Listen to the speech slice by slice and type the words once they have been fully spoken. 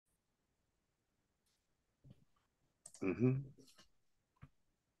Hmm.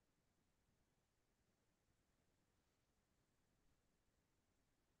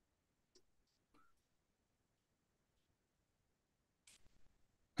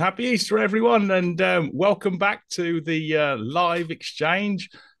 Happy Easter, everyone, and welcome back to the live exchange.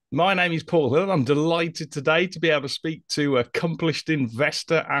 My name is Paul Hill. I'm delighted today to be able to speak to accomplished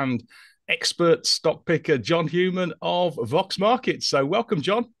investor and expert stock picker John Hugham of Vox Markets. So, welcome,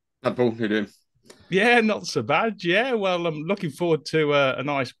 John. Hi, Paul. How you doing? Yeah, not so bad. Yeah, well, I'm looking forward to a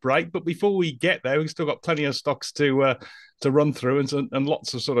nice break. But before we get there, we've still got plenty of stocks to run through and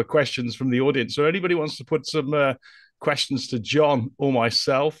lots of sort of questions from the audience. So anybody wants to put some questions to John or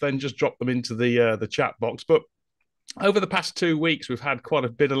myself, then just drop them into the chat box. But over the past 2 weeks, we've had quite a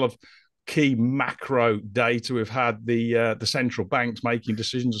bit of key macro data. We've had the central banks making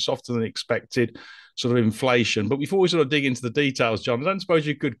decisions softer than expected, sort of inflation. But before we sort of dig into the details, John, I don't suppose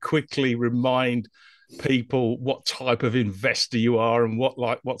you could quickly remind people what type of investor you are and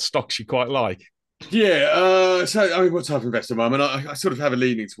what stocks you quite like. Yeah. So, I mean, what type of investor am I? I mean, I sort of have a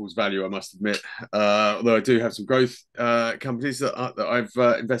leaning towards value, I must admit. Although I do have some growth companies that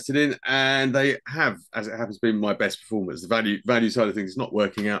I've invested in, and they have, as it happens, been my best performers. The value side of things is not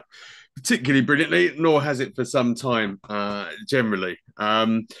working out particularly brilliantly, nor has it for some time generally.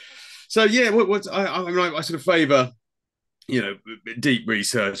 So yeah, I sort of favour deep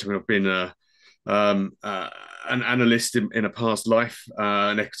research. I mean, I've been um, uh, an analyst in a past life,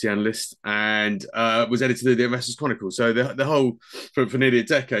 an equity analyst, and was editor of the Investors Chronicle. So the whole for nearly a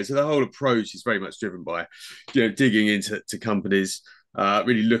decade. So the whole approach is very much driven by, digging into companies.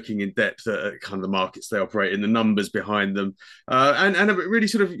 Really looking in depth at kind of the markets they operate in, the numbers behind them, and really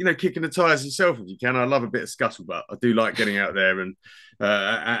sort of kicking the tires yourself if you can. I love a bit of scuttlebutt. I do like getting out there and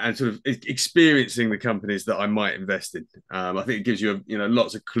sort of experiencing the companies that I might invest in. I think it gives you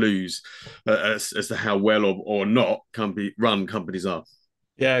lots of clues as to how well or not run companies are.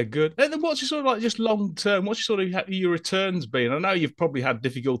 Yeah, good. And then what's your sort of like just long term? What's your sort of your returns been? I know you've probably had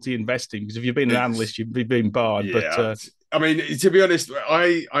difficulty investing because if you've been an It's analyst, you've been barred. But Yeah. I mean, to be honest,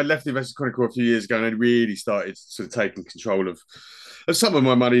 I left the Investors Chronicle a few years ago and I really started sort of taking control of some of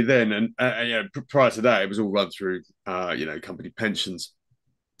my money then. And prior to that, it was all run through company pensions.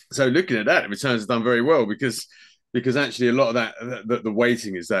 So looking at that, the returns have done very well because actually a lot of that the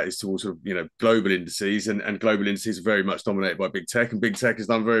weighting is towards sort of global indices, and global indices are very much dominated by big tech, and big tech has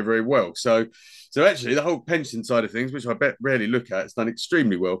done very, very well. So actually the whole pension side of things, which I bet rarely look at, has done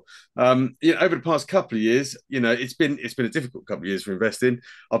extremely well. Over the past couple of years, it's been a difficult couple of years for investing.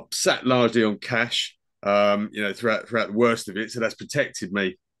 I've sat largely on cash, throughout the worst of it, so that's protected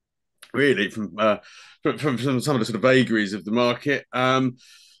me really from some of the sort of vagaries of the market. And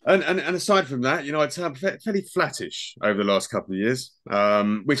aside from that, I'd say I'm fairly flattish over the last couple of years,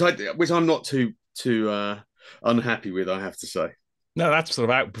 which I'm not too unhappy with, I have to say. no, that's sort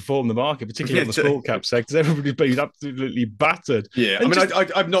of outperformed the market, particularly on the small cap sectors. Everybody's been absolutely battered. Yeah, I And mean,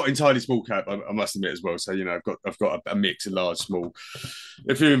 just I'm not entirely small cap, I must admit as well. So I've got a mix of large, small,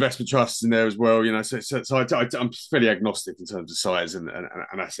 a few investment trusts in there as well. I'm fairly agnostic in terms of size and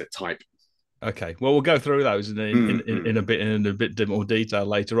asset type. Okay, well, we'll go through those Mm-hmm. in a bit more detail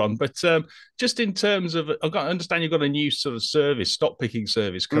later on. But just in terms of, I understand you've got a new sort of service, stock picking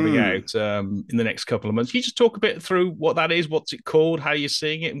service coming Mm. out in the next couple of months. Can you just talk a bit through what that is, what's it called, how you're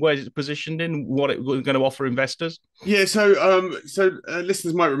seeing it, and where it's positioned in, we're going to offer investors? Yeah, so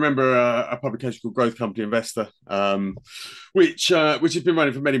listeners might remember a publication called Growth Company Investor, which has been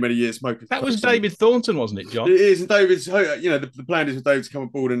running for many, many years, That was focused on. David Thornton, wasn't it, It John? is, and David's. The plan is for David to come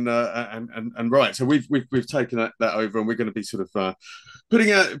aboard and write. So we've taken that over, and we're going to be sort of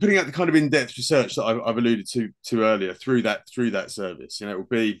putting out the kind of in-depth research that I've alluded to earlier through that service. It will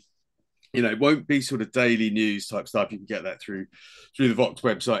be. It won't be sort of daily news type stuff. You can get that through the Vox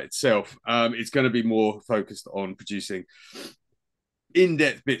website itself. It's going to be more focused on producing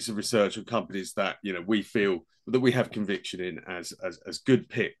in-depth bits of research on companies that we feel that we have conviction in as good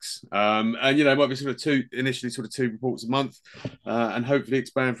picks, and it might be sort of two reports a month, and hopefully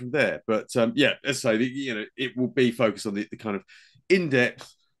expand from there. But yeah, as I say, it will be focused on the kind of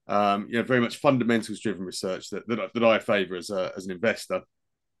in-depth, very much fundamentals driven research that I favour as an investor.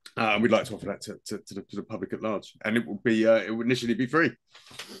 We'd like to offer that to the public at large, and it will initially be free.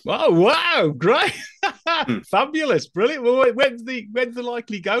 Oh, wow, great. Hmm. Fabulous, brilliant. Well, when's the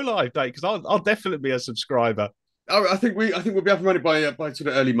likely go live date? Because I'll definitely be a subscriber. I think we'll be up and running by sort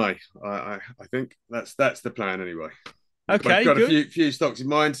of early May. I think that's the plan anyway. We've Okay, got a good. few stocks in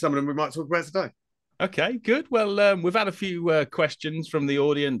mind. Some of them we might talk about today. Okay, good. Well, we've had a few questions from the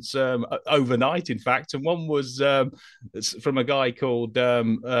audience overnight, in fact, and one was from a guy called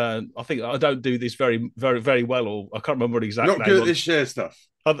I think I don't do this very well, or I can't remember what exact Not name. good at this share stuff.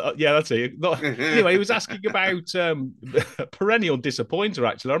 Yeah, that's it. Anyway, he was asking about perennial disappointer.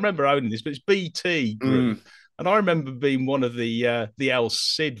 Actually, I remember owning this, but it's BT Group. And I remember being one of the El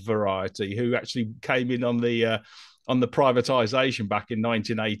Cid variety who actually came in on the privatisation back in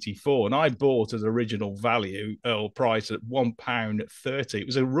 1984, and I bought at original value or price at £1.30. It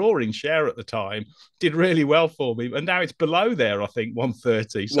was a roaring share at the time, did really well for me, and now it's below there. I think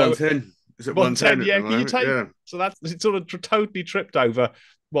 130. So 110. Is it 110? 110 at Yeah. the Can you moment? take? Yeah. So that's it's sort of totally tripped over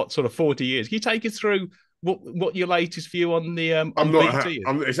what sort of 40 years. Can you take us through what your latest view on the I'm on not. BT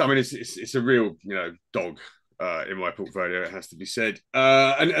is? I mean, it's a real dog in my portfolio. It has to be said.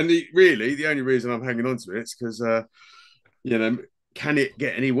 And really the only reason I'm hanging on to it is because can it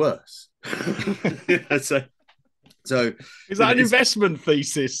get any worse? So is that an investment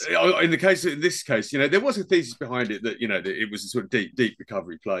thesis? In this case, there was a thesis behind it that that it was a sort of deep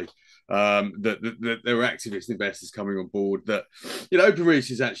recovery play. That there were activist investors coming on board. That Open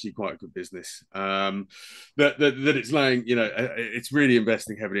Reach is actually quite a good business. That it's laying, it's really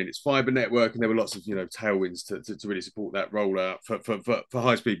investing heavily in its fiber network, and there were lots of tailwinds to really support that rollout for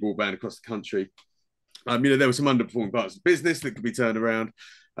high speed broadband across the country. There were some underperforming parts of the business that could be turned around,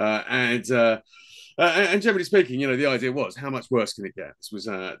 and generally speaking, the idea was how much worse can it get? This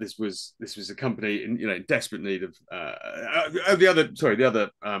was a company in desperate need of. The other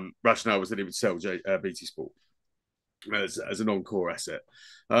rationale was that it would sell BT Sport as a non-core asset.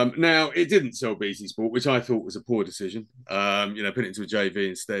 Now it didn't sell BT Sport, which I thought was a poor decision. Put it into a JV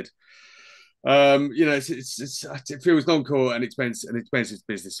instead. It feels non-core and expensive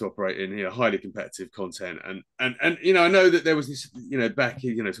business to operate in. Highly competitive content, and I know that there was this back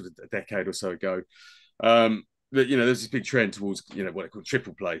sort of a decade or so ago. That there's this big trend towards what they call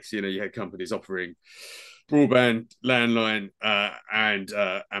triple plays. You had companies offering broadband, landline, and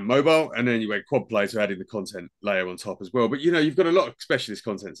mobile, and then you had quad plays for adding the content layer on top as well. But you've got a lot of specialist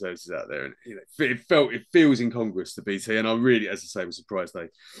content services out there, and it feels incongruous to BT. And I really, as I say, was surprised they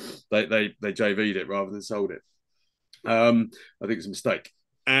JV'd it rather than sold it. I think it's a mistake.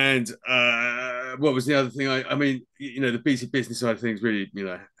 And what was the other thing? I mean, the BT business side of things really,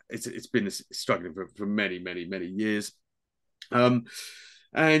 it's been struggling for many years. So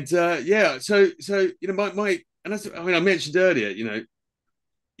my and that's, I mentioned earlier,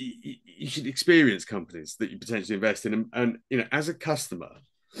 you should experience companies that you potentially invest in, and as a customer,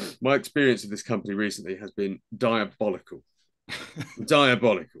 my experience of this company recently has been diabolical.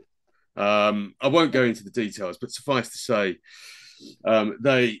 Diabolical. I won't go into the details, but suffice to say,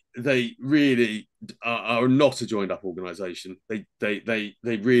 they really are not a joined up organization. They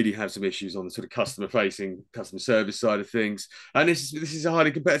really have some issues on the sort of customer service side of things, and this is a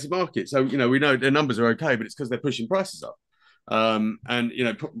highly competitive market. So we know their numbers are okay, but it's because they're pushing prices up. And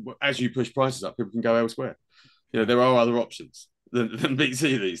as you push prices up, people can go elsewhere. There are other options than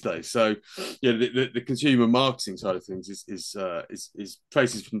BT these days. So the consumer marketing side of things is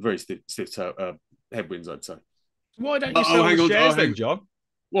faces some very stiff headwinds, I'd say. Why don't you sell the shares then, John?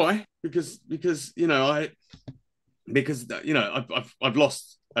 Why? Because I've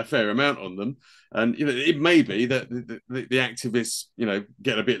lost a fair amount on them, and it may be that the activists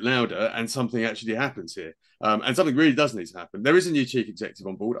get a bit louder and something actually happens here, and something really does need to happen. There is a new chief executive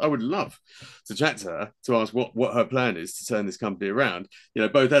on board. I would love to chat to her to ask what her plan is to turn this company around.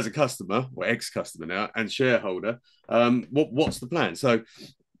 Both as a customer or ex-customer now and shareholder. What's the plan? So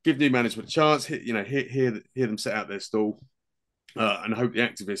give new management a chance. Hear them set out their stall. And I hope the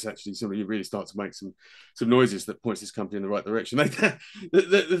activists actually really start to make some noises that points this company in the right direction.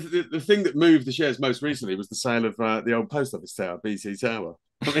 The thing that moved the shares most recently was the sale of the old post office tower, BT Tower.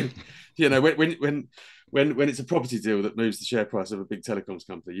 I mean, when it's a property deal that moves the share price of a big telecoms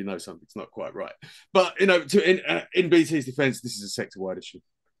company, something's not quite right. But in BT's defence, this is a sector-wide issue.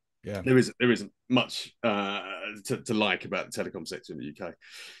 Yeah, there isn't much to like about the telecom sector in the UK.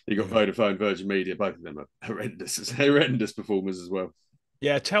 You've got Vodafone, Virgin Media, both of them are horrendous performers as well.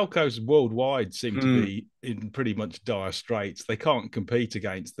 Yeah, telcos worldwide seem to be in pretty much dire straits. They can't compete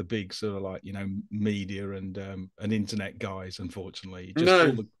against the big sort of like media and internet guys. Unfortunately,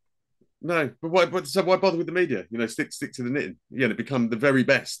 No, but why bother with the media? Stick to the knitting. Become the very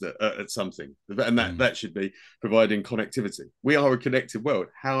best at something, and that should be providing connectivity. We are a connected world.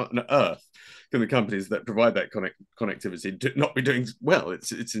 How on earth can the companies that provide that connectivity not be doing well?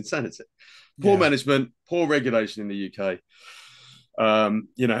 It's insanity. Poor management, poor regulation in the UK.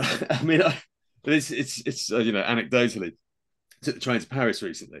 It's anecdotally took the train to Paris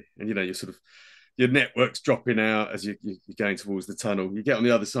recently, and you're sort of your network's dropping out as you're going towards the tunnel. You get on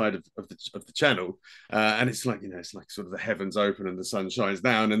the other side of the channel, and it's like, it's like sort of the heavens open and the sun shines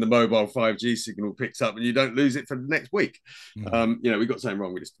down, and the mobile 5G signal picks up, and you don't lose it for the next week. We got something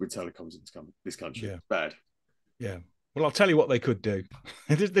wrong with telecoms in this country. Yeah. Bad. Yeah. Well, I'll tell you what they could do.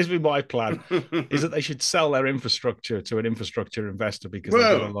 This would be my plan, is that they should sell their infrastructure to an infrastructure investor because they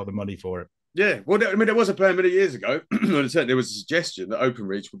get a lot of money for it. Yeah. Well, I mean, there was a plan many years ago. There was a suggestion that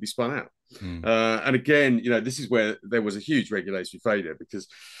Openreach would be spun out. And again, this is where there was a huge regulatory failure because,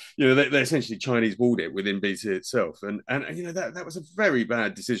 they essentially Chinese walled it within BT itself. And that was a very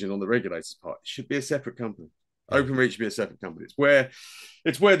bad decision on the regulator's part. It should be a separate company. Openreach should be a separate company.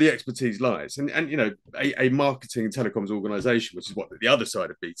 It's where the expertise lies. And a marketing and telecoms organization, which is what the other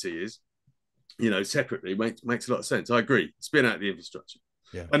side of BT is, separately makes a lot of sense. I agree. Spin out the infrastructure.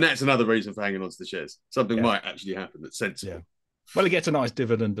 Yeah. And that's another reason for hanging on to the shares. Something might actually happen that's sensible. Yeah. Well, it gets a nice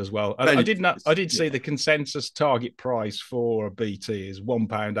dividend as well. I did see the consensus target price for BT is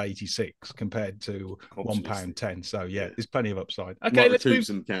 £1.86 compared to £1.10. So there's plenty of upside. Okay, let's move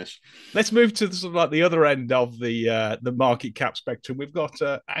some cash. Let's move to sort of like the other end of the market cap spectrum. We've got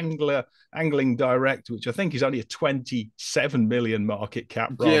Angling Direct, which I think is only a 27 million market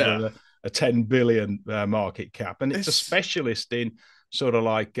cap rather than a 10 billion market cap, and it's a specialist in sort of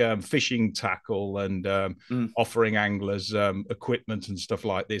like fishing tackle and offering anglers equipment and stuff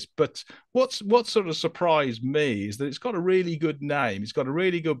like this. But what sort of surprised me is that it's got a really good name, it's got a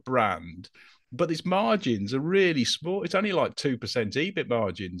really good brand, but its margins are really small. It's only like 2% EBIT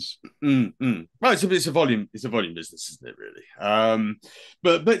margins. Well, it's a volume business, isn't it? Really.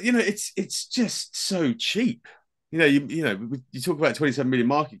 But it's just so cheap. You talk about 27 million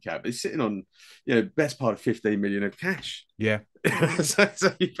market cap. It's sitting on, best part of 15 million of cash. Yeah. so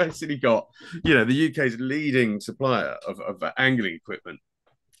you basically got, the UK's leading supplier of angling equipment,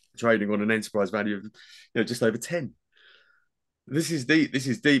 trading on an enterprise value of, just over 10. This is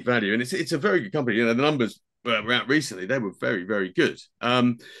deep value, and it's a very good company. The numbers were out recently; they were very, very good.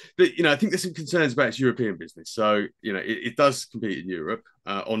 But I think there's some concerns about its European business. So it does compete in Europe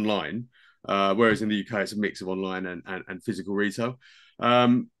online. Whereas in the UK, it's a mix of online and physical retail.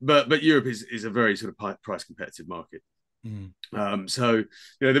 But Europe is a very sort of price competitive market. So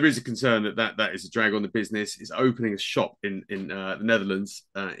there is a concern that is a drag on the business. It's opening a shop in the Netherlands,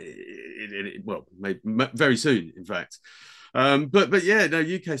 very soon, in fact.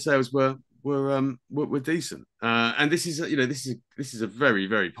 UK sales were decent, and this is a very,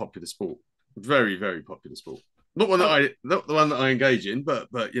 very popular sport, very, very popular sport. Not the one that I engage in, but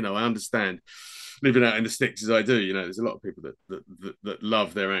I understand living out in the sticks as I do. There's a lot of people that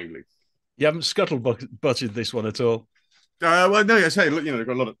love their angling. You haven't scuttlebutted this one at all. Well, no, I say, look, I've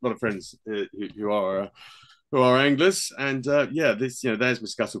got a lot of friends who are anglers, and there's my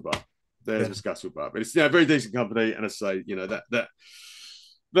scuttlebutt. There's my scuttlebutt, but it's a very decent company, and I say,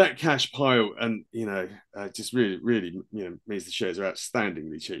 that cash pile, and just really, really, means the shares are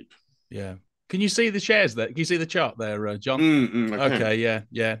outstandingly cheap. Yeah. Can you see the shares there? Can you see the chart there, John? Okay,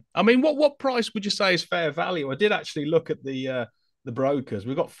 yeah. I mean, what price would you say is fair value? I did actually look at the brokers.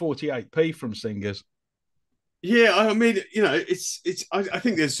 We've got 48p from Singers. Yeah, I mean, it's. I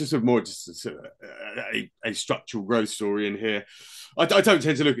think there's just more a structural growth story in here. I don't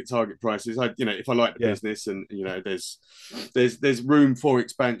tend to look at target prices. If I like the business and there's room for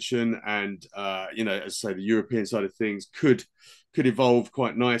expansion, and as I say, the European side of things could evolve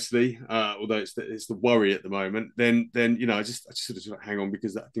quite nicely. Although it's the worry at the moment. Then I just sort of hang on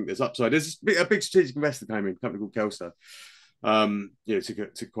because I think there's upside. There's a big strategic investor came in, a company called Kelso.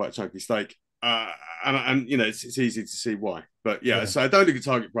 Took quite a chunky stake. And it's easy to see why, but so I don't look at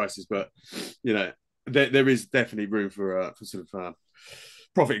target prices, but there is definitely room for sort of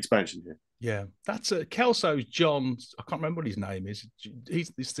profit expansion here. Yeah, that's Kelso's John. I can't remember what his name is.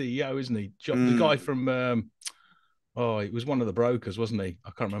 He's the CEO, isn't he? John, the guy from. He was one of the brokers, wasn't he?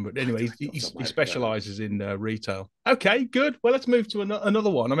 I can't remember. Anyway, he specializes in retail. Okay, good. Well, let's move to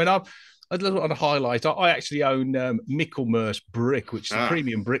another one. I mean, I'd want to highlight, I actually own Michelmersh Brick, which is a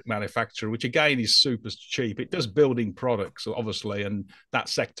premium brick manufacturer, which again is super cheap. It does building products, obviously, and that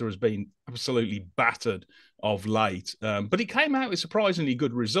sector has been absolutely battered of late. But it came out with surprisingly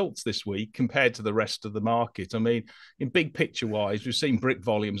good results this week compared to the rest of the market. I mean, in big picture wise, we've seen brick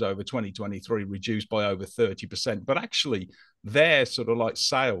volumes over 2023 reduced by over 30%, but actually their sort of like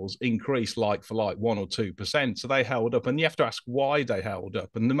sales increased like for like 1 or 2%. So they held up, and you have to ask why they held up.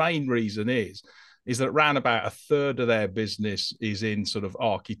 And the main reason is is that around about a third of their business is in sort of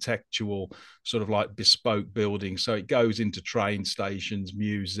architectural, sort of like bespoke buildings. So it goes into train stations,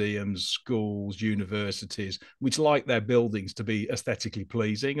 museums, schools, universities, which like their buildings to be aesthetically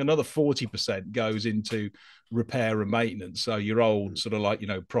pleasing. Another 40% goes into repair and maintenance. So your old sort of like,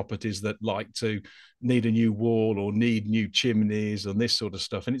 properties that like to need a new wall or need new chimneys and this sort of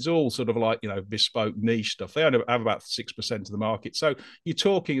stuff. And it's all sort of like, bespoke niche stuff. They only have about 6% of the market. So you're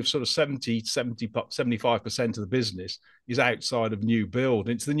talking of sort of 75% of the business is outside of new build.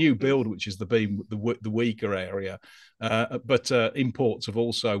 It's the new build, which is the weaker area. But imports have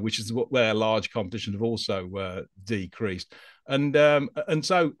also, which is where large competition have also decreased. And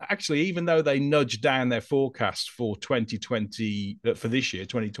so actually, even though they nudged down their forecast for 2020, for this year,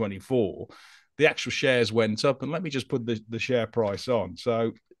 2024, the actual shares went up. And let me just put the share price on.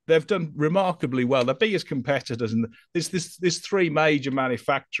 So they've done remarkably well. Their biggest competitors, and there's three major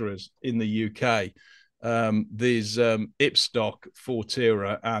manufacturers in the UK. There's Ipstock,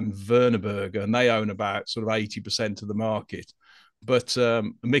 Fortera, and Wernerberger, and they own about sort of 80% of the market. But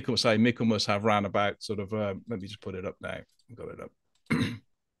Michelmersh have ran about sort of, let me just put it up now. I've got it up.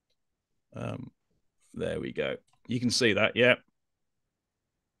 There we go. You can see that, yeah.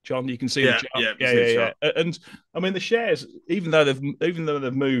 John, you can see the chart. Yeah. And I mean, the shares, even though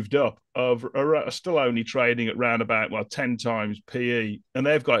they've moved up, are still only trading at round about 10 times PE, and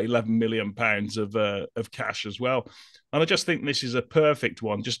they've got 11 million pounds of cash as well. And I just think this is a perfect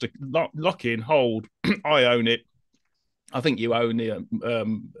one just to lock in, hold. I own it. I think you own it.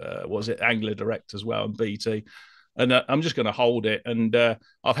 Was it Angler Direct as well and BT? And I'm just going to hold it. And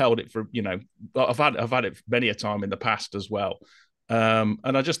I've held it for I've had it many a time in the past as well. And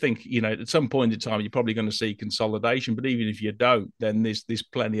I just think, at some point in time, you're probably going to see consolidation. But even if you don't, then there's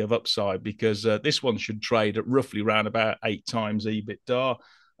plenty of upside, because this one should trade at roughly around about 8 times EBITDA.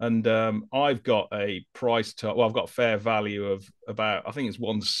 And I've got a price I've got a fair value of about, I think it's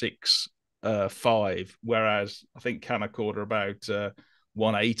 165, whereas I think Canaccord are about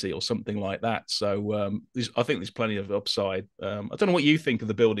 180 or something like that. So I think there's plenty of upside. I don't know what you think of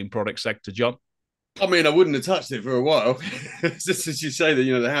the building product sector, John. I mean, I wouldn't have touched it for a while. Just as you say that,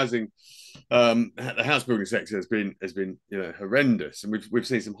 the house building sector has been horrendous, and we've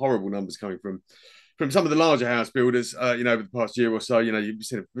seen some horrible numbers coming from some of the larger house builders. Over the past year or so, you've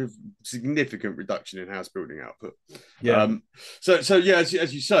seen a significant reduction in house building output. Yeah. So yeah, as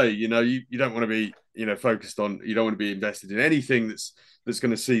you say, you don't want to be focused on, you don't want to be invested in anything that's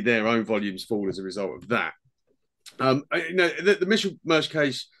going to see their own volumes fall as a result of that. The Michelmersh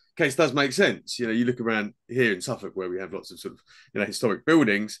case does make sense. You look around here in Suffolk, where we have lots of sort of historic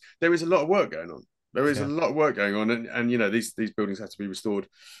buildings. There is a lot of work going on. A lot of work going on, and these buildings have to be restored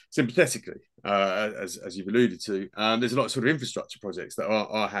sympathetically, as you've alluded to. There's a lot of sort of infrastructure projects that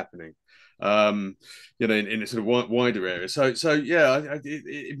are happening, in a sort of wider area. So yeah,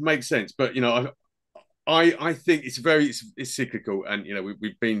 it makes sense. But I think it's cyclical, and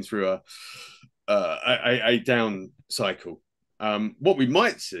we've been through a down cycle. What we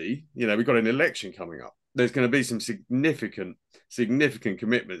might see, we've got an election coming up. There's going to be some significant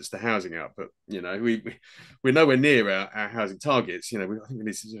commitments to housing output. We're nowhere near our housing targets. I think we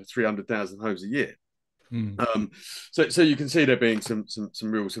need 300,000 homes a year. So you can see there being some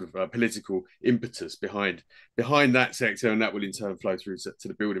real sort of political impetus behind that sector, and that will in turn flow through to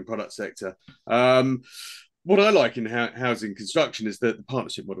the building product sector. What I like in housing construction is the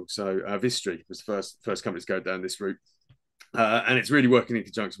partnership model. So Vistry was the first company to go down this route. And it's really working in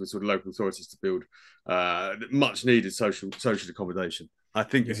conjunction with sort of local authorities to build much needed social accommodation. I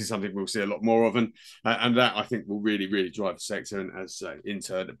think this is something we'll see a lot more of, and that I think will really, really drive the sector. And as in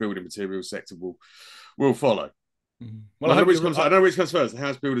turn, the building materials sector will follow. Well, I don't know which comes first, the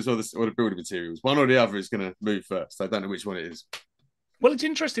house builders or the building materials. One or the other is going to move first. I don't know which one it is. Well, it's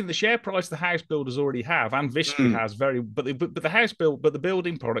interesting. The share price the house builders already have, and Vistry has but the house build, but the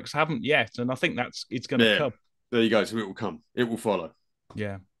building products haven't yet. And I think it's going to come. There you go. So it will come. It will follow.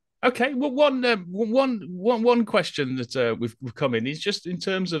 Yeah. Okay. Well, one question that we've come in is just in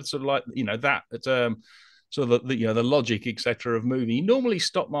terms of sort of like that sort of the logic, etc., of moving. Normally,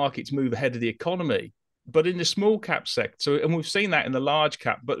 stock markets move ahead of the economy, but in the small cap sector, and we've seen that in the large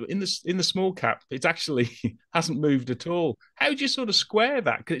cap, but in the small cap, it actually hasn't moved at all. How do you sort of square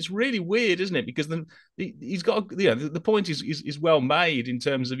that? Because it's really weird, isn't it? Because then he's got the point is well made in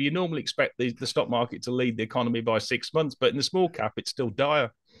terms of you normally expect the stock market to lead the economy by 6 months, but in the small cap, it's still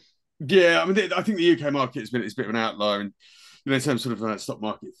dire. Yeah, I mean, I think the UK market it's a bit of an outlier, and in terms of sort of stock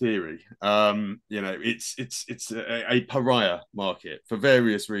market theory, it's a pariah market for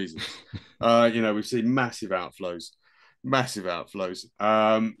various reasons. We've seen massive outflows massive outflows.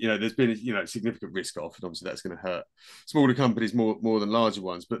 There's been significant risk off, and obviously that's going to hurt smaller companies more than larger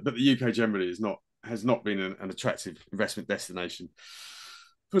ones. But the UK generally has not been an attractive investment destination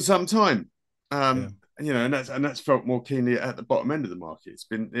for some time. Yeah. And that's felt more keenly at the bottom end of the market. It's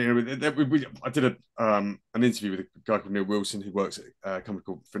been, I did an interview with a guy called Neil Wilson who works at a company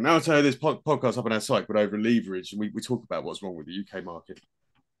called Finalto. There's podcast up on our site called Over Leverage, and we talk about what's wrong with the UK market.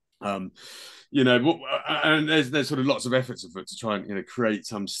 And there's sort of lots of efforts afoot to try and create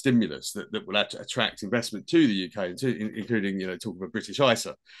some stimulus that will attract investment to the UK, including talking about British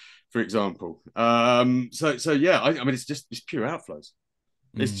ISA, for example. I mean, it's pure outflows.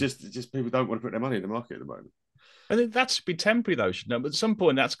 It's just people don't want to put their money in the market at the moment. I think that should be temporary, though, shouldn't it? But at some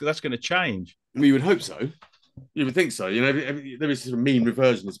point, that's going to change. We would hope so. You would think so. There is sort of mean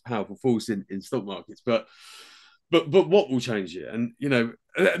reversion as a powerful force in stock markets, but what will change it? And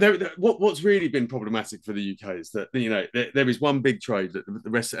what's really been problematic for the UK is that there is one big trade that the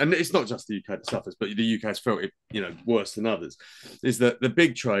rest, and it's not just the UK that suffers, but the UK has felt it worse than others. Is that the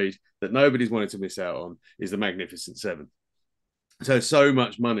big trade that nobody's wanted to miss out on is the Magnificent Seven. So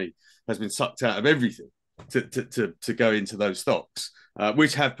much money has been sucked out of everything to go into those stocks,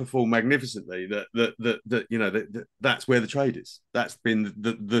 which have performed magnificently. That's where the trade is. That's been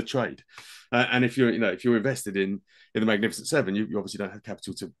the trade. And if you're invested in the Magnificent Seven, you obviously don't have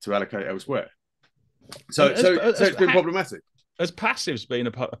capital to allocate elsewhere. So it's been problematic. Has passives been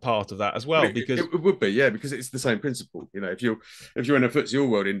a part of that as well? Because it would be, yeah, because it's the same principle. If you're in a FTSE All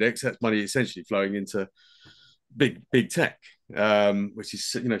World Index, that's money essentially flowing into big tech, which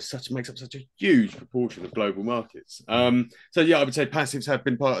is makes up such a huge proportion of global markets. I would say passives have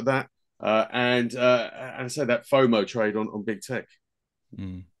been part of that, and I say that FOMO trade on big tech.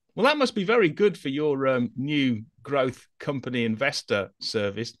 Well, that must be very good for your new growth company investor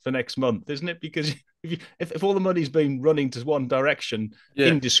service for next month, isn't it? Because if all the money's been running to one direction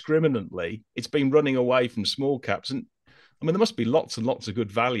indiscriminately, it's been running away from small caps. And I mean, there must be lots and lots of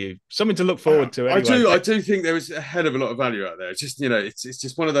good value, something to look forward to. Anyway. I do think there is a hell of a lot of value out there. It's just, it's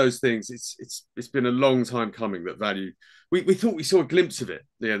just one of those things. It's been a long time coming that value. We thought we saw a glimpse of it,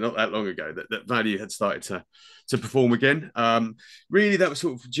 not that long ago, that value had started to perform again. Really, that was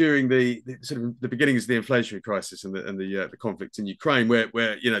sort of during the beginnings of the inflationary crisis and the conflict in Ukraine, where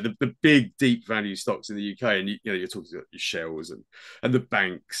the big deep value stocks in the UK, and you're talking about your Shells and the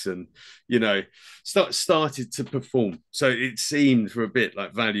banks, and started to perform. So it seemed for a bit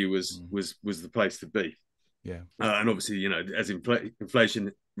like value was the place to be. Yeah, and obviously, as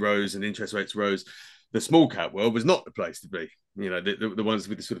inflation rose and interest rates rose, the small cap world was not the place to be. The ones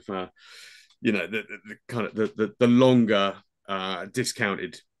with the sort of the kind of the longer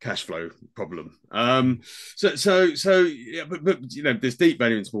discounted cash flow problem. But there's deep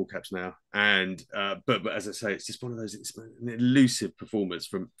value in small caps now, and but as I say, it's just one of those. It's an elusive performance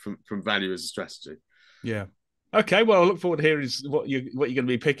from value as a strategy. Yeah. Okay, well, I look forward to hearing what you're going to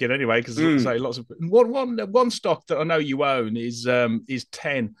be picking anyway, because say lots of one stock that I know you own is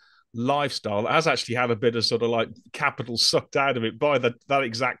TENG Lifestyle. That has actually had a bit of sort of like capital sucked out of it by that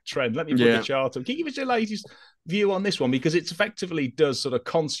exact trend. Let me put the chart up. Can you give us your latest view on this one? Because it effectively does sort of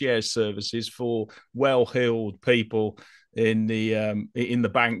concierge services for well-heeled people in the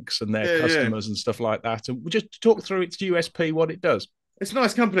banks and their customers and stuff like that. And we'll just talk through its USP, what it does. It's a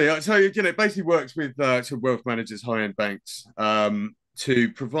nice company. So it basically works with wealth managers, high-end banks,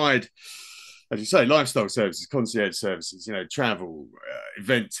 to provide, as you say, lifestyle services, concierge services, travel,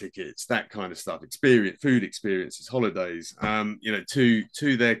 event tickets, that kind of stuff, food experiences, holidays,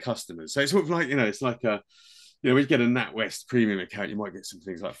 to their customers. So it's sort of like, it's like when you get a NatWest premium account, you might get some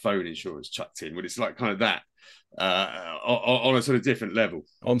things like phone insurance chucked in, but it's like kind of that on a sort of different level.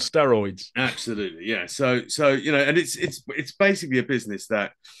 On steroids. Absolutely, yeah. So and it's basically a business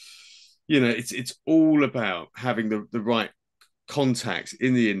that, it's all about having the right contacts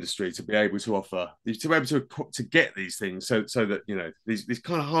in the industry to be able to get these things, so that these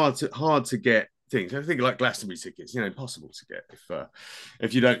kind of hard to get things. I think like Glastonbury tickets, impossible to get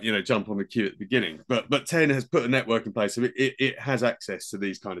if you don't jump on the queue at the beginning. But TENG has put a network in place, so it has access to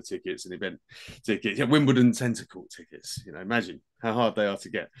these kind of tickets and event tickets. Wimbledon centre court tickets. Imagine how hard they are to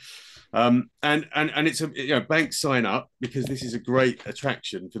get. And it's banks sign up because this is a great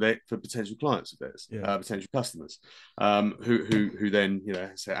attraction for potential clients of theirs, potential customers, who then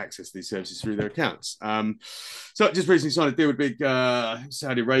access these services through their accounts. So I just recently signed a deal with big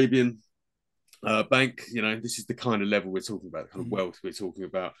Saudi Arabian bank. This is the kind of level we're talking about, the kind of wealth we're talking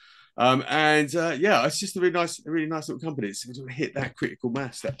about. It's just a really nice little company. It's hit that critical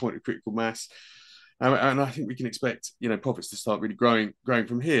mass, that point of critical mass. And I think we can expect, profits to start really growing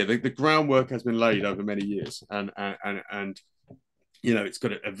from here. The groundwork has been laid over many years, and it's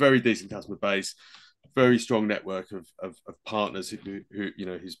got a very decent customer base, very strong network of partners who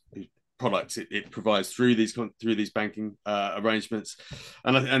whose products it provides through these banking arrangements,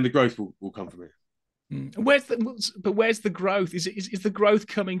 and the growth will come from here. Where's the growth? Is the growth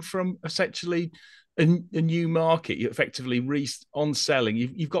coming from essentially a new market? You're effectively on selling.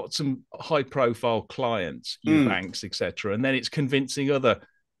 You've got some high profile clients, your banks, etc., and then it's convincing other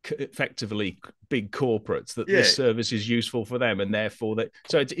effectively big corporates that this service is useful for them, and therefore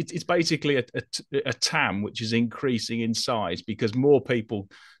it's basically a TAM which is increasing in size because more people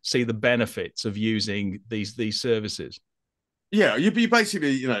see the benefits of using these services. Yeah, you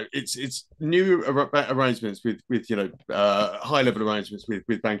basically, it's new arrangements with high level arrangements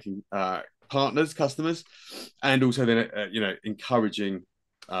with banking partners, customers, and also then encouraging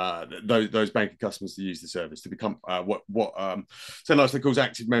those banking customers to use the service to become what Sunlight calls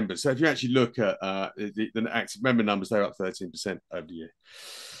active members. So if you actually look at the active member numbers, they're up 13% over the year.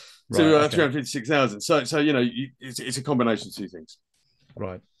 So 356,000. So it's a combination of two things.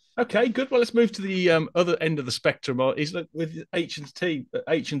 Right. Okay, good. Well, let's move to the other end of the spectrum. Is with H&T,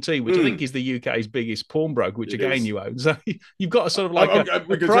 which I think is the UK's biggest pawnbroker, which again you own. So you've got a sort of like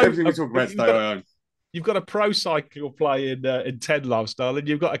everything we talk about today I own. You've got a pro-cyclical play in TENG Lifestyle, and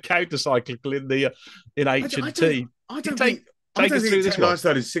you've got a counter-cyclical in H&T. I don't think TENG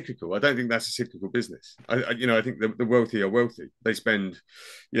Lifestyle is cyclical. I don't think that's a cyclical business. I think the wealthy are wealthy. They spend,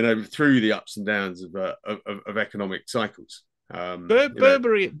 through the ups and downs of economic cycles.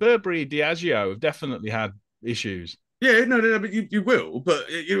 Burberry Diageo have definitely had issues. Yeah, no, but you will. But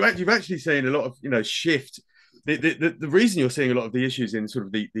you've actually seen a lot of shift. The reason you're seeing a lot of the issues in sort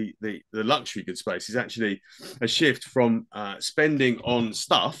of the luxury goods space is actually a shift from spending on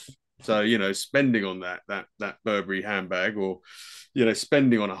stuff. So spending on that Burberry handbag, or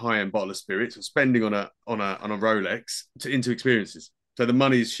spending on a high-end bottle of spirits, or spending on a Rolex into experiences. So the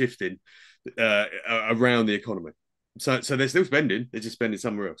money is shifting around the economy. So they're still spending, they're just spending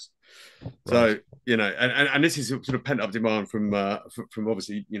somewhere else. Right. So and this is sort of pent up demand from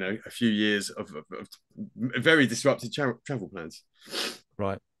obviously a few years of very disrupted travel plans.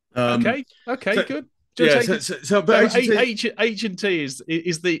 Right. Okay. Good. But H&T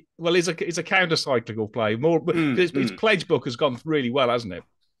is a counter cyclical play more, but its pledge book has gone really well, hasn't it?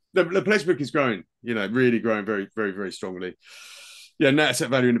 The pledge book is growing, really growing very, very, very strongly. Yeah, net asset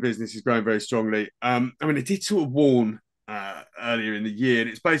value in the business is growing very strongly. It did sort of warn earlier in the year, and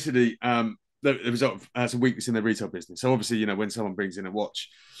it's basically the result of some weakness in their retail business. So obviously, when someone brings in a watch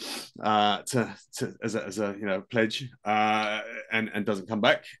as a pledge and doesn't come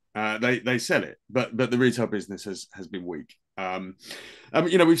back, they sell it. But the retail business has been weak.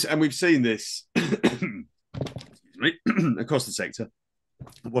 We've seen this across the sector.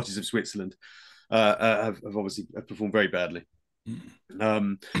 Watches of Switzerland have obviously performed very badly.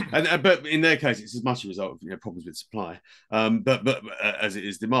 But in their case, it's as much a result of problems with supply, but as it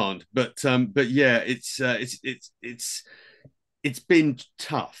is demand. But yeah, it's been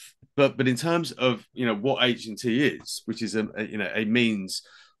tough. But in terms of what H&T is, which is a means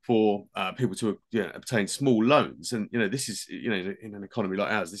for people to obtain small loans, and this is in an economy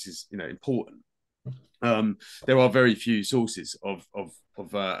like ours, this is important. There are very few sources of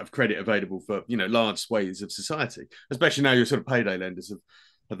credit available for large swathes of society, especially now your sort of payday lenders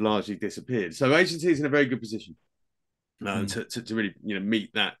have largely disappeared. So H&T is in a very good position to really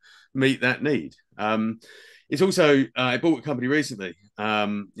meet that need. It's also it bought a company recently,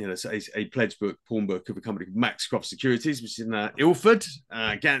 a pledge book, pawn book of a company called Maxcroft Securities, which is in Ilford,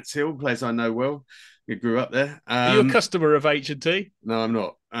 Gants Hill, place I know well. We grew up there. Are you a customer of H&T? No, I'm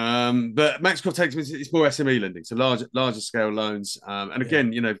not. But Maxcroft takes it's more SME lending, so larger scale loans. And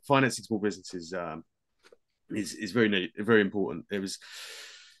again, financing small businesses is very important. It was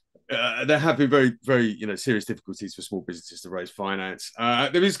there have been very, very serious difficulties for small businesses to raise finance.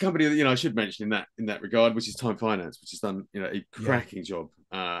 There is a company that I should mention in that regard, which is Time Finance, which has done a cracking job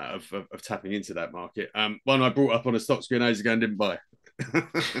of tapping into that market. One I brought up on a stock screen ages ago and didn't buy.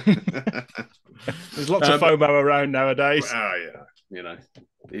 There's lots of FOMO around nowadays. Yeah,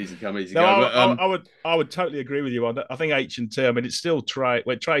 easy come, easy go. I would totally agree with you on that. I think H&T, it's still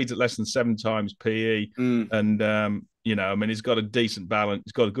it trades at less than 7 times PE, and it's got a decent balance.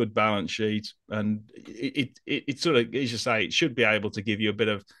 It's got a good balance sheet, and it sort of, as you say, it should be able to give you a bit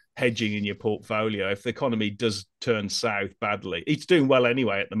of hedging in your portfolio if the economy does turn south badly. It's doing well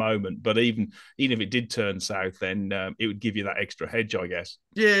anyway at the moment, but even if it did turn south, then it would give you that extra hedge, I guess.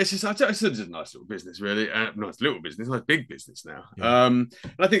 Yeah, it's just a nice little business, really. Nice little business, nice big business now. Yeah. And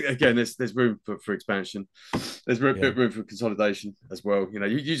I think again, there's room for expansion. There's room for consolidation as well. You know,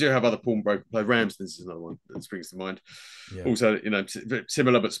 you do have other pawnbroker play. Ramsden's is another one that springs to mind. Yeah. Also, you know,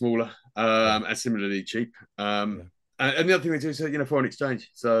 similar but smaller, Yeah. and similarly cheap. Yeah. And the other thing they do is, you know, foreign exchange.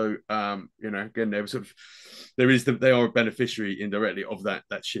 So, you know, again, they are a beneficiary indirectly of that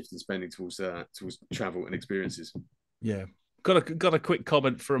shift in spending towards travel and experiences. Yeah. Got a quick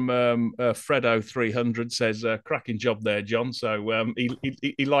comment from Fredo 300 says cracking job there, John. So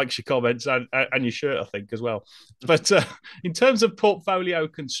he likes your comments and your shirt, I think, as well. But in terms of portfolio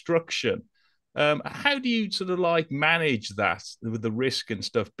construction, how do you sort of like manage that with the risk and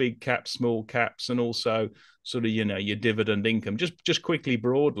stuff, big caps, small caps, and also sort of, you know, your dividend income? Just quickly,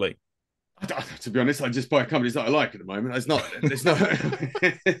 broadly. To be honest, I just buy companies that I like at the moment. It's not.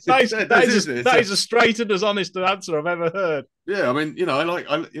 That is a straight and as honest an answer I've ever heard. Yeah, I mean, you know, I like,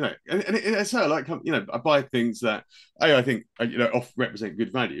 you know, I buy things that I think, you know, represent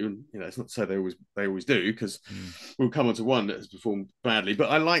good value, and you know, it's not to say they always do, because we'll come on to one that has performed badly. But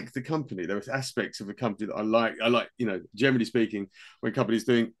I like the company. There are aspects of the company that I like. I like, you know, generally speaking, when a company is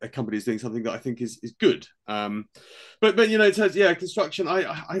doing something that I think is good. But you know, it says, yeah, construction. I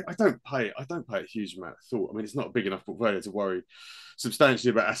don't pay a huge amount of thought. I mean, it's not a big enough portfolio to worry substantially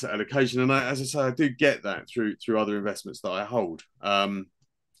about asset allocation, and as I say, I do get that through other investments that I hold.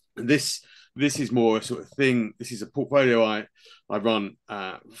 This is more a sort of thing. This is a portfolio I run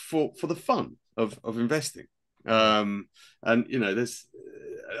for the fun of investing. And you know, there's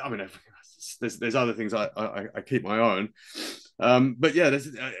other things I keep my eye on. But yeah,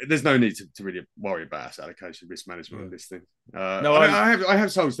 there's no need to really worry about asset allocation, risk management on this thing. No, I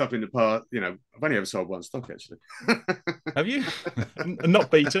have sold stuff in the past. You know, I've only ever sold one stock actually. Have you? Not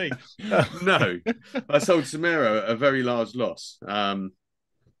BT. No, I sold Samero at a very large loss.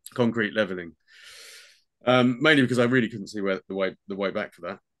 Concrete leveling, mainly because I really couldn't see where the way back for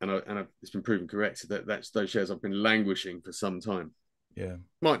that, and it's been proven correct that those shares have been languishing for some time. Yeah,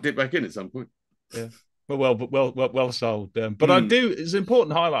 might dip back in at some point. Yeah. Well sold. But I do. It's an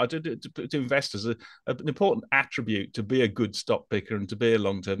important highlight to investors. An important attribute to be a good stock picker and to be a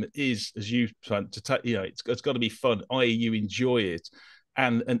long term is, as you to take. You know, it's got to be fun. I.e., you enjoy it,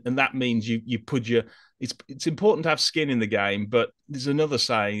 and that means you put your. It's important to have skin in the game, but there's another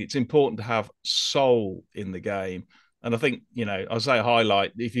saying. It's important to have soul in the game. And I think, you know, I say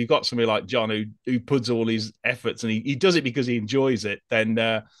highlight, if you've got somebody like John who puts all his efforts and he does it because he enjoys it, then,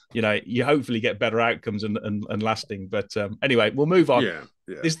 you know, you hopefully get better outcomes and lasting. But anyway, we'll move on. Yeah.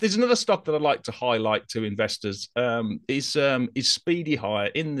 There's another stock that I'd like to highlight to investors is Speedy Hire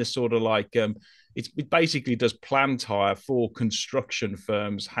in the sort of like, it basically does plant hire for construction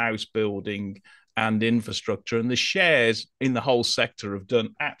firms, house building, and infrastructure, and the shares in the whole sector have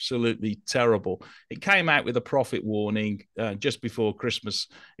done absolutely terrible. It came out with a profit warning just before Christmas.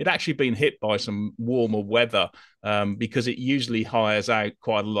 It actually been hit by some warmer weather because it usually hires out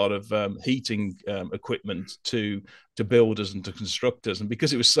quite a lot of heating equipment to builders and to constructors, and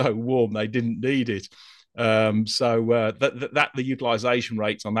because it was so warm, they didn't need it. So the utilization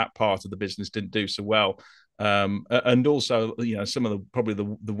rates on that part of the business didn't do so well. And also, you know, some of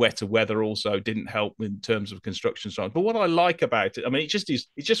the wetter weather also didn't help in terms of construction sites. But what I like about it, I mean, it's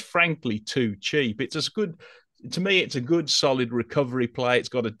just frankly too cheap. It's to me, it's a good solid recovery play. It's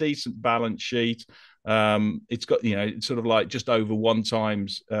got a decent balance sheet. It's got, you know, it's sort of like just over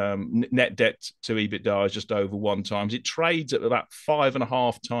 1x net debt to EBITDA is just over 1x. It trades at about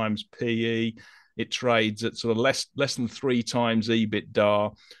 5.5x PE. It trades at sort of less than 3x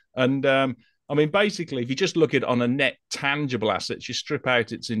EBITDA. And I mean, basically, if you just look at it on a net tangible assets, you strip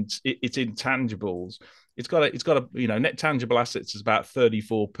out its intangibles. It's got a you know, net tangible assets is about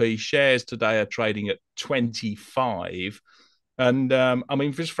 34p. Shares today are trading at 25, and I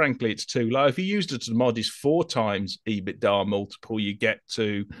mean, just frankly, it's too low. If you used it as a modest 4x EBITDA multiple, you get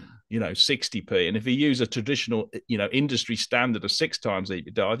to, you know, 60p, and if you use a traditional, you know, industry standard of 6x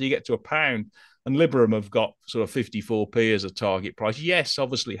EBITDA, you get to £1. And Liberum have got sort of 54p as a target price. Yes,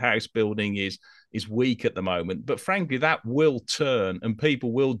 obviously house building is weak at the moment, but frankly, that will turn and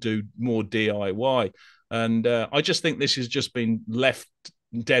people will do more DIY. And I just think this has just been left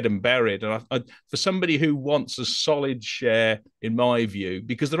dead and buried. And for somebody who wants a solid share, in my view,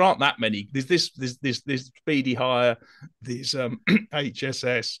 because there aren't that many. There's this Speedy Hire, there's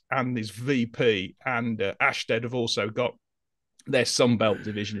HSS, and there's VP, and Ashtead have also got their Sunbelt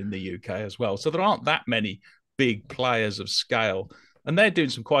division in the UK as well. So there aren't that many big players of scale. And they're doing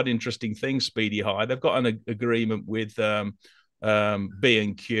some quite interesting things, Speedy Hire. They've got an agreement with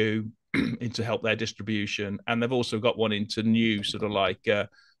B&Q to help their distribution. And they've also got one into new sort of like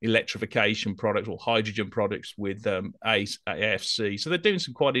electrification products or hydrogen products with AFC. So they're doing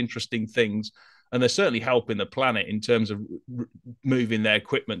some quite interesting things. And they're certainly helping the planet in terms of moving their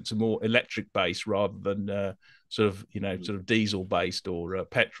equipment to more electric based rather than sort of diesel based or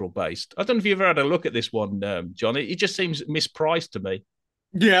petrol based. I don't know if you've ever had a look at this one, John. It just seems mispriced to me.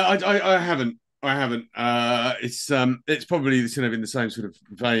 Yeah, I haven't. I haven't. It's probably sort of in the same sort of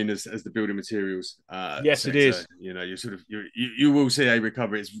vein as the building materials Yes, it sector. is. You know, you will see a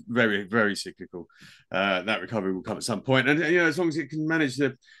recovery. It's very, very cyclical. That recovery will come at some point, and as long as it can manage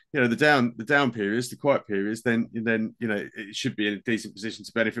the down periods, the quiet periods, then it should be in a decent position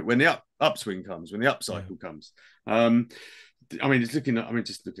to benefit when the upswing comes, when the upcycle comes. Just looking at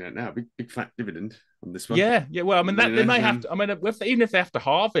it now, big fat dividend on this one. Yeah. Well, I mean that they may have to. I mean, even if they have to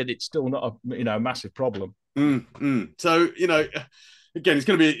halve it, it's still not a massive problem. So again,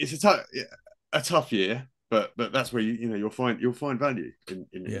 it's a tough year, but that's where you'll find value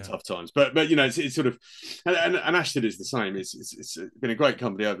in tough times. But it's sort of and Ashton is the same. It's been a great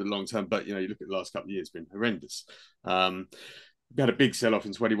company over the long term, but you look at the last couple of years, it's been horrendous. We had a big sell off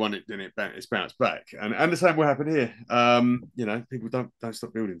in 21, it's bounced back, and the same will happen here. People don't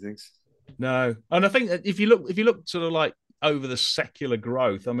stop building things. No, and I think that if you look sort of like over the secular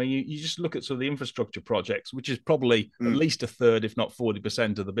growth, I mean, you just look at sort of the infrastructure projects, which is probably at least a third, if not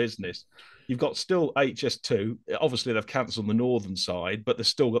 40% of the business. You've got still HS2. Obviously, they've cancelled the northern side, but they've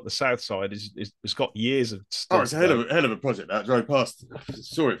still got the south side. It's got years of stuff. It's a hell of a project. I drove past,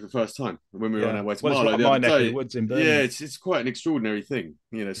 saw it for the first time when we were on our way to Marlow the other day. Woods in Birmingham. Yeah, it's quite an extraordinary thing.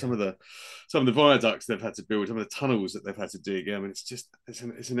 Some of the viaducts they've had to build, some of the tunnels that they've had to dig. I mean,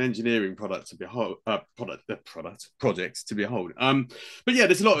 it's an engineering product to behold. Project to behold. But yeah,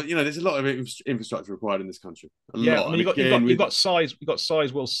 there's a lot of infrastructure required in this country. I mean, you've got size. You've got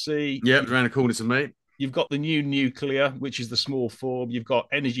size. We'll see. Yeah, around the corner to me. You've got the new nuclear, which is the small form. You've got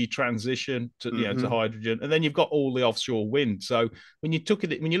energy transition to to hydrogen, and then you've got all the offshore wind. So when you look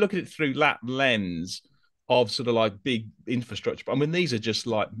at it through that lens of sort of like big infrastructure, I mean, these are just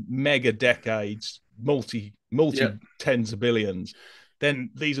like mega decades, multi tens of billions.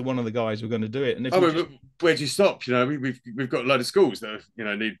 Then these are one of the guys who are going to do it. And where do you stop? We've got a load of schools that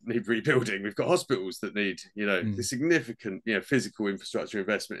need rebuilding. We've got hospitals that need the significant physical infrastructure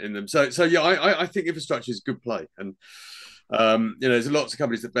investment in them. So yeah, I think infrastructure is a good play, and there's lots of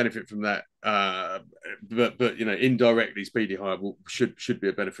companies that benefit from that. But indirectly, Speedy Hire should be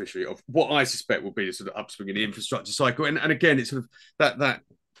a beneficiary of what I suspect will be a sort of upswing in the infrastructure cycle. And again, it's sort of that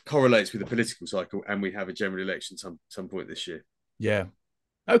correlates with the political cycle, and we have a general election some point this year. Yeah.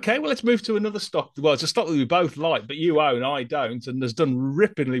 Okay, well, let's move to another stock. Well, it's a stock that we both like, but you own, I don't, and has done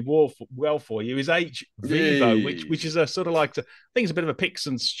ripplingly well for you, is hVivo, which is a sort of like, I think it's a bit of a picks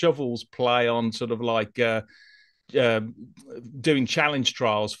and shovels play on sort of like doing challenge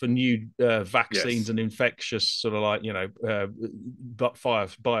trials for new vaccines and infectious sort of like,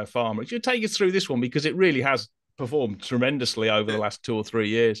 biopharma. Would you take us through this one? Because it really has performed tremendously over the last 2 or 3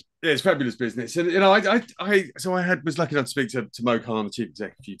 years. Yeah, it's fabulous business, and I was lucky enough to speak to Mo Khan, the chief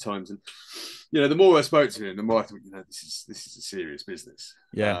exec, a few times, and the more I spoke to him, the more I thought, this is a serious business.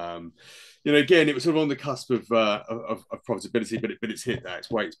 Yeah. Again, it was sort of on the cusp of profitability, but it's hit that.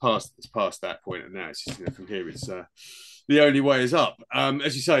 It's past that point, and now it's just from here it's the only way is up.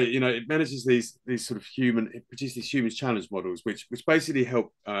 As you say, it manages these sort of it produces these human challenge models, which basically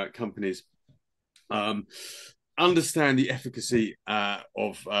help companies understand the efficacy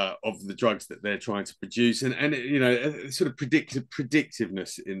of the drugs that they're trying to produce, and sort of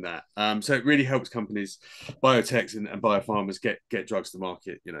predictiveness in that. So it really helps companies, biotechs and biopharmas get drugs to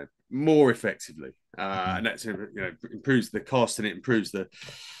market, more effectively, and that improves the cost, and it improves the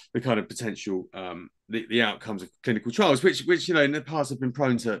kind of potential the outcomes of clinical trials, which in the past have been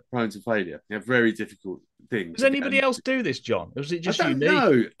prone to failure. Very difficult things. Does anybody else do this, John? Or is it just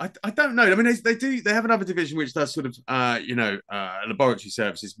unique? I don't know. I mean, they have another division which does sort of laboratory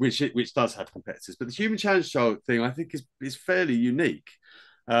services, which does have competitors. But the human challenge trial thing, I think, is fairly unique.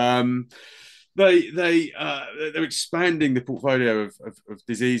 They're expanding the portfolio of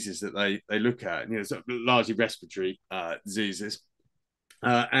diseases that they look at, sort of largely respiratory diseases.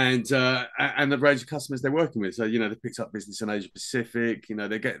 And the range of customers they're working with. So they picked up business in Asia Pacific.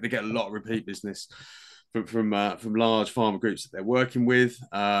 they get a lot of repeat business from large pharma groups that they're working with.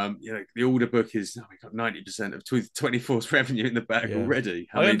 The order book is we've got 90% of 24's revenue in the bag already.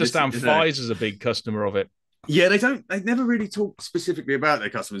 I understand Pfizer's a big customer of it. Yeah, they don't. They never really talk specifically about their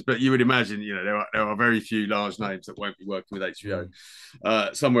customers, but you would imagine, there are very few large names that won't be working with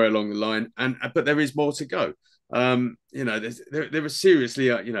hVivo somewhere along the line, and but there is more to go. There are seriously,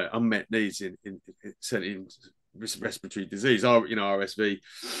 unmet needs in certainly in respiratory disease. RSV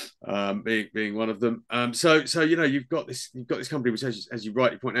being one of them. So you've got this company which, as you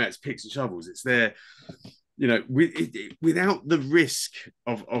rightly point out, it's picks and shovels. It's there, without the risk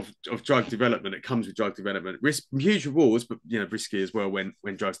of drug development that comes with drug development, huge rewards, but risky as well when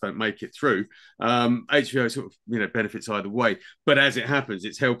drugs don't make it through. hVivo sort of benefits either way, but as it happens,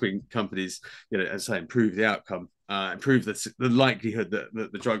 it's helping companies, as I say, improve the outcome, improve the likelihood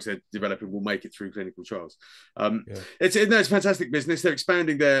that the drugs they're developing will make it through clinical trials. It's a fantastic business. They're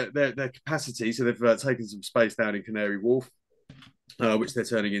expanding their capacity, so they've taken some space down in Canary Wharf, which they're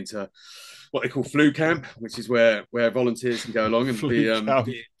turning into what they call flu camp, which is where volunteers can go along and be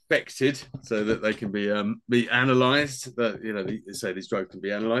infected, so that they can be analysed. They say these drugs can be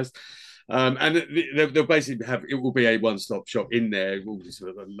analysed, and they'll basically it will be a one-stop shop in there. It will be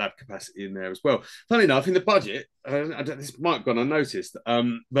sort of a lab capacity in there as well. Funny enough, in the budget, this might have gone unnoticed,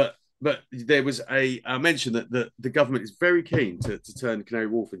 but there was a mention that the government is very keen to turn Canary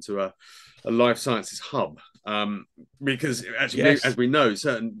Wharf into a life sciences hub, because actually, as we know,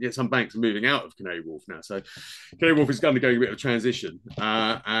 some banks are moving out of Canary Wharf now. So Canary Wharf is undergoing a bit of a transition,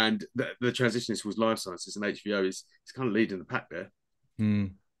 and the transition is towards life sciences, and hVivo is kind of leading the pack there.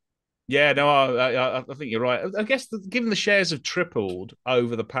 Yeah, no, I think you're right. I guess given the shares have tripled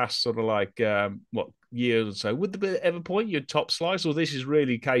over the past sort of year or so, would there ever point your top slice, or this is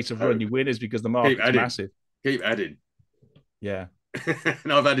really a case of run your winners because the market's massive? Keep adding. Yeah.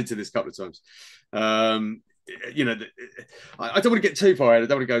 And I've added to this a couple of times. I don't want to get too far ahead. I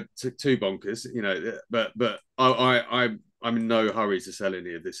don't want to go too bonkers, but I'm in no hurry to sell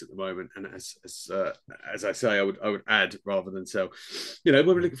any of this at the moment. And as I say, I would add rather than sell. When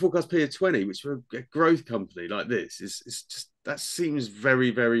we look at forecast P of 20, which for a growth company like this is just, that seems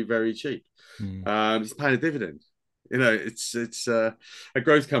very, very, very cheap. It's paying a dividend. It's a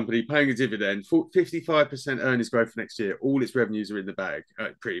growth company paying a dividend, 55% earnings growth for next year. All its revenues are in the bag,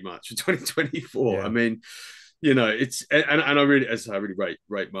 pretty much for 2024. Yeah. I mean, it's and I really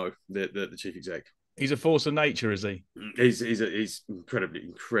rate Mo, the chief exec. He's a force of nature, is he? He's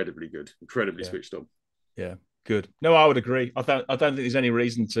incredibly good, incredibly switched on. Yeah. Good. No, I would agree. I don't think there's any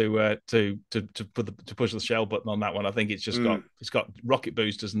reason to push the shell button on that one. I think it's just got rocket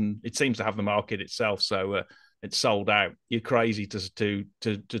boosters, and it seems to have the market itself. So it's sold out. You're crazy to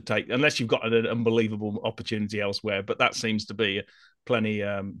take, unless you've got an unbelievable opportunity elsewhere. But that seems to be plenty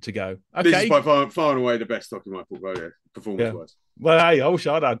to go. Okay. This is by far and away the best stock in my portfolio, performance-wise. Well, hey, I wish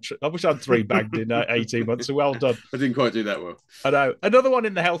I'd had 3 bagged in 18 months. So well done. I didn't quite do that well. I know. Another one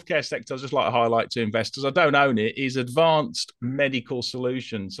in the healthcare sector I'd just like to highlight to investors, I don't own it, is Advanced Medical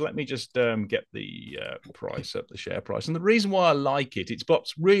Solutions. So let me just get the price up, the share price. And the reason why I like it, it's got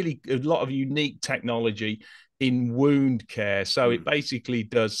really a lot of unique technology in wound care. So it basically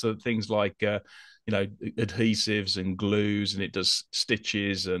does things like adhesives and glues, and it does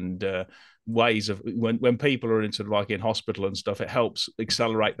stitches and ways of when people are in sort of like in hospital and stuff, it helps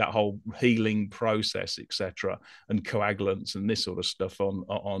accelerate that whole healing process, etc., and coagulants and this sort of stuff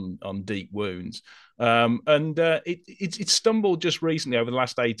on deep wounds. It stumbled just recently over the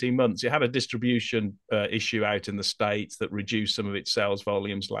last 18 months. It had a distribution issue out in the States that reduced some of its sales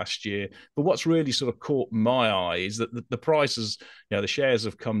volumes last year. But what's really sort of caught my eye is that the prices, the shares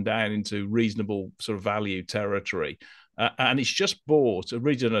have come down into reasonable sort of value territory. And it's just bought,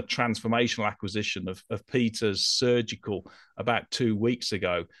 originally a transformational acquisition of Peters Surgical about 2 weeks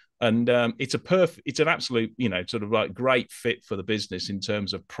ago. And it's an absolute, sort of like great fit for the business in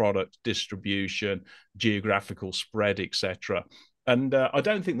terms of product distribution, geographical spread, etc. And I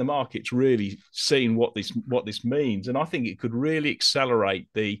don't think the market's really seen what this means. And I think it could really accelerate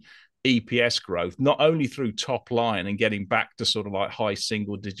the EPS growth, not only through top line and getting back to sort of like high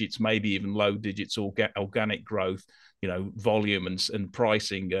single digits, maybe even low digits organic growth, volume and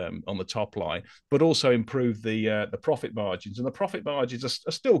pricing on the top line, but also improve the profit margins. And the profit margins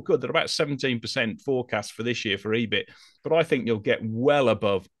are still good. They're about 17% forecast for this year for EBIT, but I think you'll get well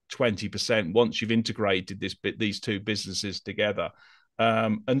above 20% once you've integrated these two businesses together.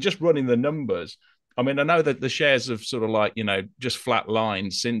 And just running the numbers, I mean, I know that the shares have sort of like, just flat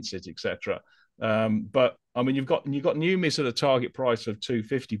lined since it, etc. But I mean, you've got Numis at a target price of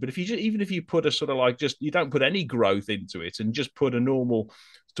 250. But even if you put a sort of like you don't put any growth into it and just put a normal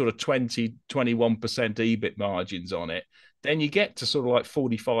sort of 20-21% EBIT margins on it, then you get to sort of like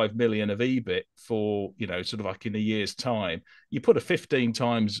 45 million of EBIT for, sort of like in a year's time. You put a 15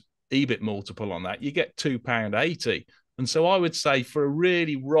 times EBIT multiple on that, you get £2.80. And so I would say for a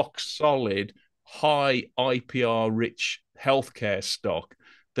really rock solid, high IPR rich healthcare stock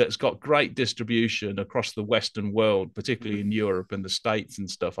that's got great distribution across the Western world, particularly in Europe and the States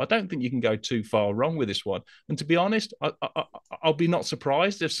and stuff, I don't think you can go too far wrong with this one. And to be honest, I'll be not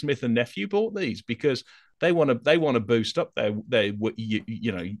surprised if Smith and Nephew bought these, because they want to boost up their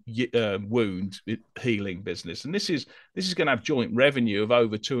wound healing business, and this is going to have joint revenue of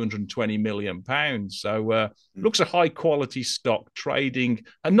over £220 million. So looks a high quality stock trading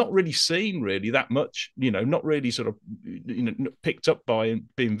and not really seen really that much, not really sort of picked up by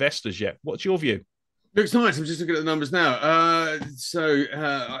investors yet. What's your view? Looks nice. I'm just looking at the numbers now. I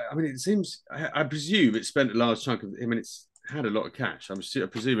mean, it seems. I presume it spent a large chunk of. I mean, it's had a lot of cash. I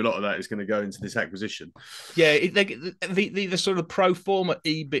presume a lot of that is going to go into this acquisition. Yeah, the sort of pro forma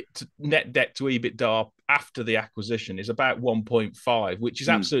EBIT net debt to EBITDA after the acquisition is about 1.5, which is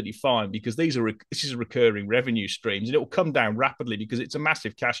absolutely fine, because this is recurring revenue streams, and it will come down rapidly because it's a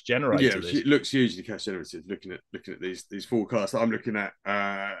massive cash generator. Yeah, it looks hugely cash generative. Looking at these forecasts that I'm looking at,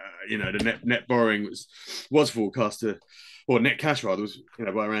 the net borrowing was forecast to, or net cash rather was by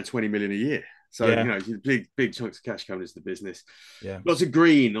around 20 million a year. So, big chunks of cash coming into the business. Yeah. Lots of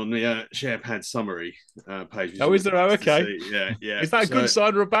green on the SharePad summary page. Oh, is there? Oh, okay. Yeah. Is that a good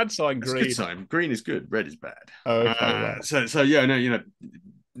sign or a bad sign, green? It's a good sign. Green is good. Red is bad. Oh, okay. Right.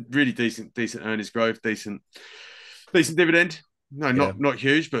 Really decent earnings growth, decent dividend. No, not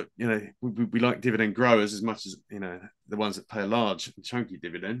huge, but, we like dividend growers as much as, the ones that pay a large and chunky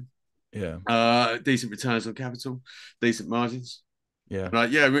dividend. Yeah. Decent returns on capital, decent margins. Yeah.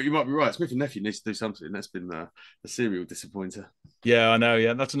 You might be right. Smith and Nephew needs to do something. That's been a serial disappointer. Yeah, I know.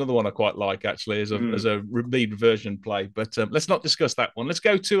 Yeah, that's another one I quite like, actually, as a mean reversion play. But let's not discuss that one. Let's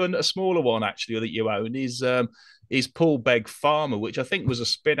go to a smaller one, actually, that you own is Poolbeg Pharma, which I think was a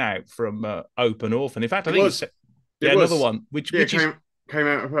spin out from Open Orphan. In fact, I think it's another one which came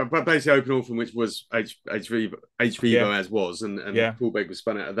out, but basically Open Orphan, which was hVivo as was, and Poolbeg was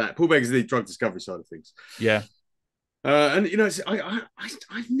spun out of that. Poolbeg is the drug discovery side of things. Yeah. I've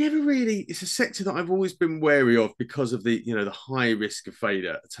never really. It's a sector that I've always been wary of because of the the high risk of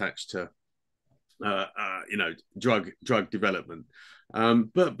failure attached to drug development.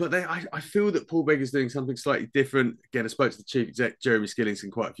 I feel that Poolbeg is doing something slightly different. Again, I spoke to the chief exec Jeremy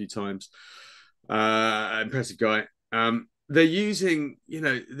Skillington quite a few times. Impressive guy. They're using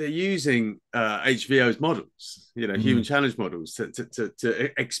hVivo's models, human challenge models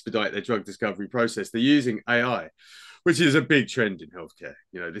to expedite their drug discovery process. They're using AI, which is a big trend in healthcare.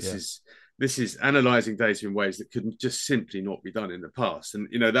 This is analyzing data in ways that could just simply not be done in the past, and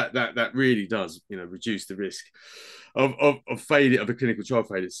that really does reduce the risk of failure, of a clinical trial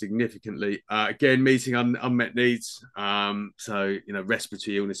failure, significantly. Again, meeting unmet needs.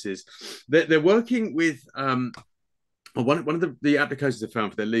 Respiratory illnesses. They're working with. One of the applications they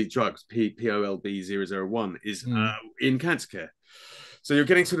found for their lead drugs, POLB001, is in cancer care. So you're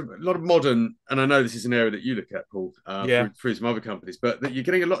getting sort of a lot of modern, and I know this is an area that you look at, Paul, through some other companies, but that you're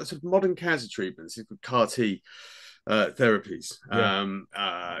getting a lot of sort of modern cancer treatments, CAR T therapies,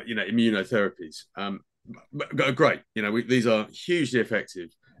 immunotherapies. Great, these are hugely effective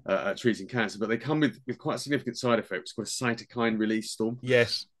at treating cancer, but they come with quite a significant side effect. It's called a cytokine release storm.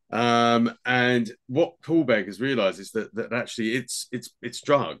 Yes. And what Poolbeg has realized is that actually its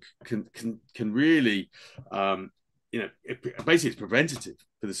drug can really basically it's preventative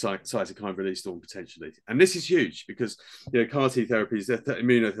for the cytokine release storm potentially, and this is huge because CAR T therapies,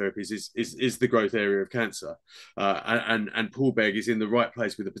 immunotherapies is the growth area of cancer, and Poolbeg is in the right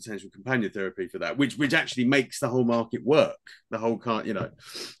place with a potential companion therapy for that, which actually makes the whole market work. The whole at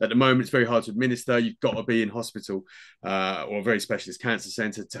the moment it's very hard to administer. You've got to be in hospital or a very specialist cancer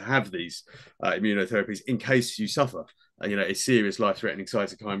center to have these immunotherapies in case you suffer a serious life-threatening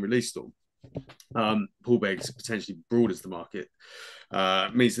cytokine release storm. Poolbeg potentially broadens the market,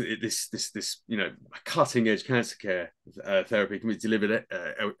 means that this cutting edge cancer care therapy can be delivered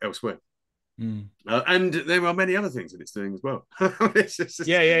elsewhere. And there are many other things that it's doing as well.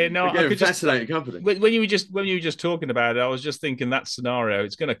 Fascinating company. When you were just talking about it, I was just thinking that scenario,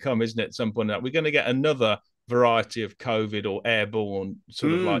 it's going to come, isn't it, at some point? We're going to get another variety of COVID or airborne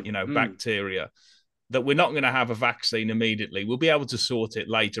sort of bacteria that we're not going to have a vaccine immediately. We'll be able to sort it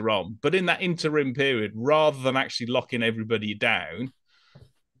later on. But in that interim period, rather than actually locking everybody down,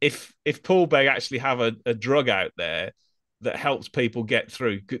 if Poolbeg actually have a drug out there that helps people get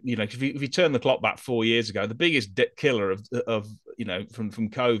through, if you turn the clock back 4 years ago, the biggest killer of from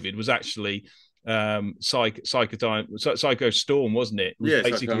COVID was actually Psychostorm, wasn't it? It was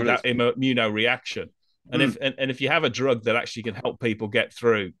basically that immunoreaction. And if you have a drug that actually can help people get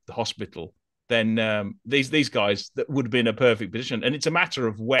through the hospital, then these guys that would have been a perfect position. And it's a matter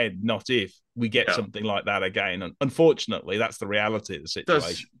of when, not if, we get something like that again. And unfortunately, that's the reality of the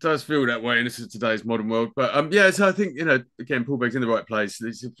situation. Does feel that way in today's modern world. But so I think, again, Poolbeg's in the right place.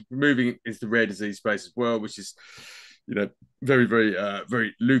 It's moving into the rare disease space as well, which is, very, very,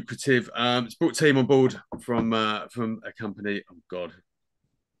 very lucrative. It's brought a team on board from a company. Oh God.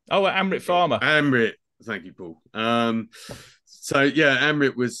 Oh, Amrit Pharma. Amrit. Thank you, Paul. So yeah,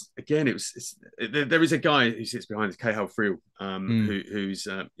 Amrit was, again, there is a guy who sits behind this, Cahill Friel, who's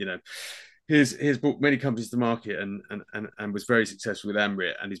he's brought many companies to the market and was very successful with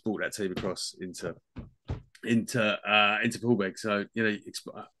Amrit, and he's brought that team across into Poolbeg. So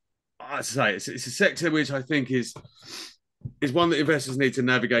I say it's a sector which I think is one that investors need to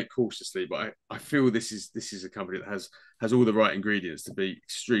navigate cautiously. But I feel this is a company that has all the right ingredients to be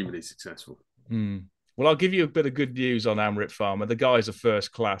extremely successful. Well, I'll give you a bit of good news on Amrit Pharma. The guys are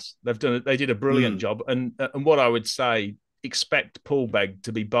first class. They did a brilliant job. And what I would say, expect Poolbeg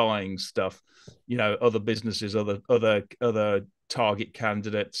to be buying stuff, other businesses, other target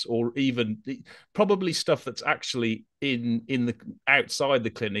candidates, or even probably stuff that's actually in the outside the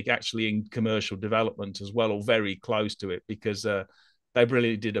clinic, actually in commercial development as well, or very close to it, because they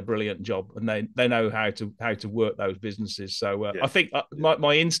really did a brilliant job, and they know how to work those businesses. So I think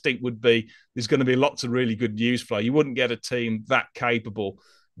my instinct would be there's going to be lots of really good news flow. You wouldn't get a team that capable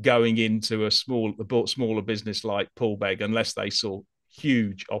going into a smaller business like Poolbeg unless they saw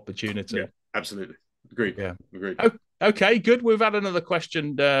huge opportunity. Yeah, absolutely. Agreed. Yeah. Agreed. Okay, good. We've had another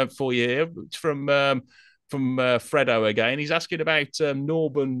question for you here. It's from Fredo again. He's asking about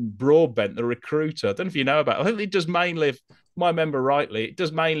Norman Broadbent, the recruiter. I don't know if you know about it. I think it does mainly, if I remember rightly, it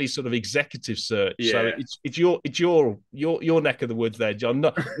does mainly sort of executive search. Yeah. So it's your neck of the woods there, John.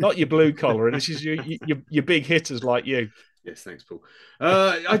 Not your blue collar. And this is your big hitters like you. Yes, thanks, Paul.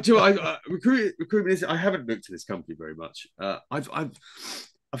 Recruitment is. I haven't looked at this company very much. I've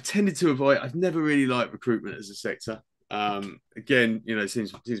tended to avoid. I've never really liked recruitment as a sector. Again, it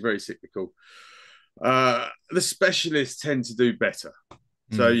seems very cyclical. The specialists tend to do better.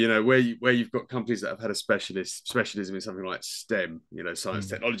 So where you've got companies that have had a specialism in something like STEM, science,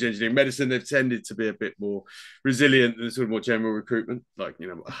 technology, engineering, medicine, they've tended to be a bit more resilient than sort of more general recruitment, like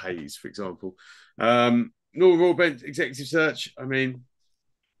Hayes, for example. Norman Broadbent executive search. I mean,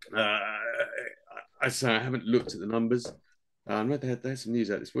 I say I haven't looked at the numbers. They had some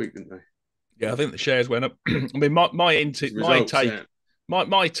news out this week, didn't they? Yeah, I think the shares went up. I mean, my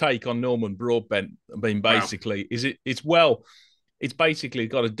take on Norman Broadbent, I mean, basically, it's basically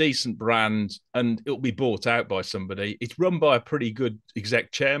got a decent brand and it'll be bought out by somebody. It's run by a pretty good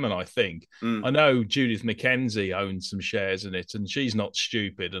exec chairman, I think. I know Judith McKenzie owns some shares in it, and she's not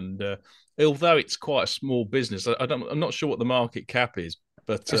stupid. And although it's quite a small business, I'm not sure what the market cap is,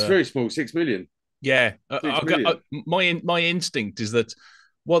 but it's very small, 6 million. Yeah, my instinct is that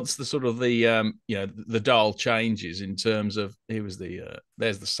once the sort of the dial changes in terms of there's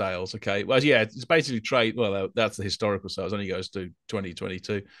the sales. Okay, well, yeah, it's basically trade. Well, that's the historical sales, only goes to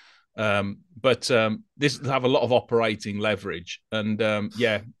 2022. But this will have a lot of operating leverage, and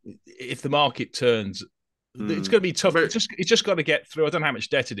if the market turns, it's going to be tough. It's just got to get through. I don't know how much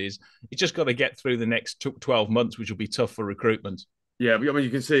debt it is. It's just got to get through the next 12 months, which will be tough for recruitment. Yeah, but I mean, you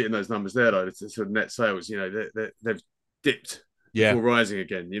can see it in those numbers there, though. It's sort of net sales. They've dipped before rising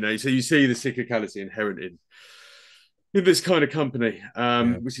again. So you see the cyclicality inherent in this kind of company,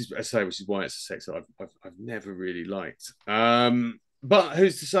 which is why it's a sector I've never really liked. But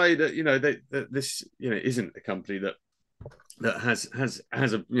who's to say that that this isn't a company that has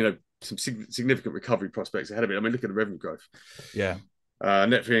a some significant recovery prospects ahead of it. I mean, look at the revenue growth. Yeah.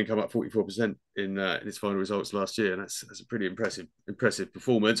 Net fee income up 44% in its final results last year, and that's a pretty impressive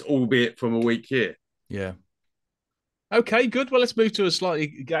performance, albeit from a weak year. Yeah. Okay, good. Well, let's move to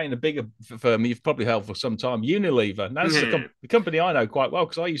a bigger firm you've probably held for some time, Unilever. Now, this is the company I know quite well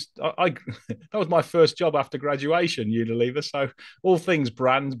because that was my first job after graduation, Unilever. So all things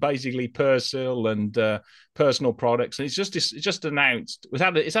brands, basically Persil and personal products. And it's just announced.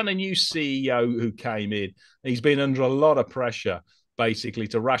 It's had a new CEO who came in. He's been under a lot of pressure, basically,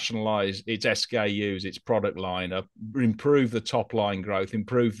 to rationalize its SKUs, its product line, improve the top line growth,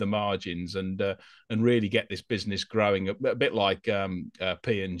 improve the margins, and really get this business growing a bit like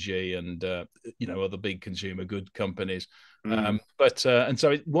P&G and other big consumer good companies. And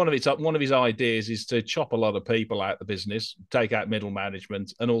so one of his ideas is to chop a lot of people out of the business, take out middle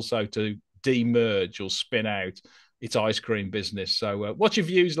management, and also to demerge or spin out its ice cream business. So what's your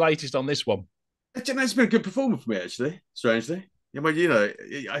views latest on this one? It's been a good performance for me, actually, strangely. Yeah, well,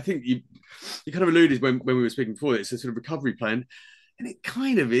 I think you kind of alluded when we were speaking before. It's a sort of recovery plan, and it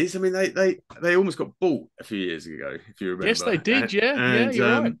kind of is. I mean, they almost got bought a few years ago, if you Yes, they remember, did. Yeah, yeah, and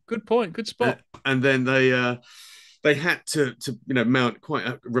you're right. Good point. Good spot. and then they had to mount quite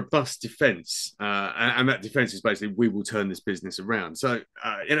a robust defence, and that defence is basically we will turn this business around. So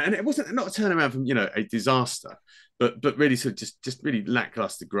and it wasn't not a turnaround from a disaster, but really sort of just really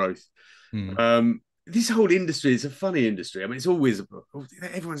lackluster growth. This whole industry is a funny industry. I mean, it's always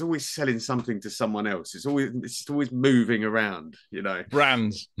everyone's always selling something to someone else. It's just always moving around,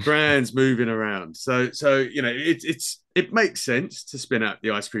 brands moving around. So it makes sense to spin out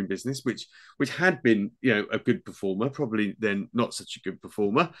the ice cream business, which had been a good performer, probably then not such a good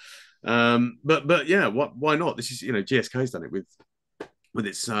performer. But yeah, why not? This is GSK's done it with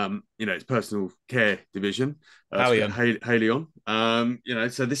its its personal care division, Haleon.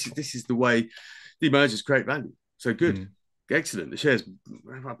 So this is the way the emergers create value. So good, excellent. The shares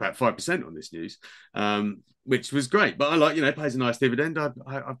about 5% on this news, which was great. But I like, it pays a nice dividend. I've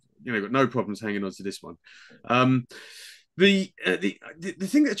got no problems hanging on to this one. The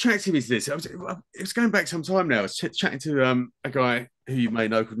thing that attracted me to this, it was going back some time now. I was chatting to a guy who you may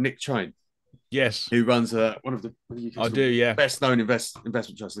know called Nick Train. Yes, who runs one of the best known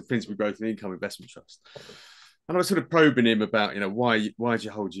investment trust, the Finsbury Growth and Income Investment Trust. And I was sort of probing him about why do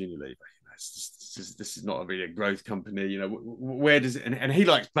you hold Unilever? This is not really a growth company. Where does it? And he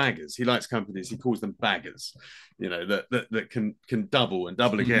likes baggers. He likes companies. He calls them baggers. That can double and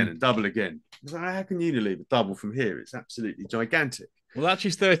double again and double again. So how can Unilever double from here? It's absolutely gigantic. Well, that's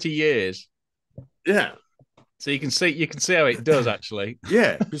just 30 years. Yeah. So you can see how it does actually.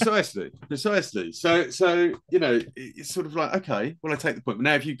 Yeah, precisely. So it's sort of like, okay, well, I take the point. But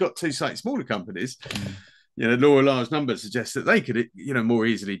now, if you've got two slightly smaller companies, the law of large numbers suggests that they could more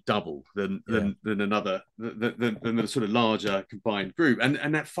easily double than another than the sort of larger combined group,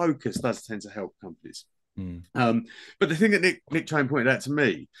 and that focus does tend to help companies. But the thing that Nick Train pointed out to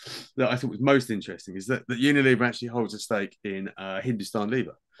me that I thought was most interesting is that Unilever actually holds a stake in Hindustan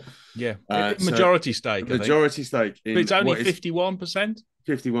Lever. Yeah, majority stake. Majority stake. But it's only 51%.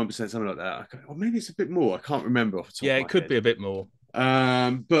 51%, something like that. Or maybe it's a bit more. I can't remember off the top of my head. Yeah, it could be a bit more.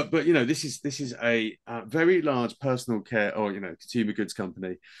 But this is a very large personal care or consumer goods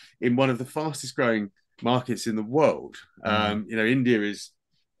company in one of the fastest growing markets in the world. India is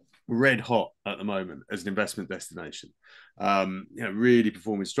red hot at the moment as an investment destination. Really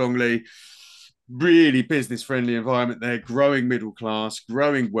performing strongly. Really business friendly environment there, growing middle class,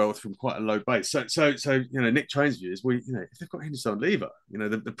 growing wealth from quite a low base. So Nick Train's view is if they've got Hindustan Lever,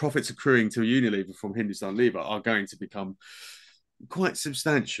 the profits accruing to Unilever from Hindustan Lever are going to become quite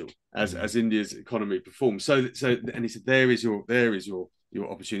substantial as India's economy performs. So and he said there is your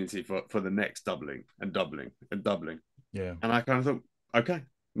opportunity for the next doubling and doubling and doubling. Yeah. And I kind of thought, okay,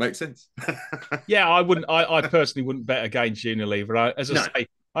 makes sense. Yeah, I personally wouldn't bet against Unilever. As I say,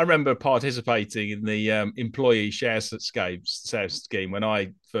 I remember participating in the employee share scheme when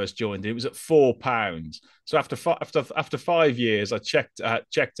I first joined. It was at £4. So after 5 years, I checked out.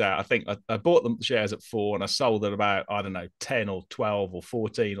 I think I bought the shares at £4 and I sold at about 10 or 12 or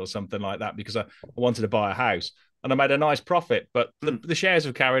 14 or something like that because I wanted to buy a house and I made a nice profit. But the shares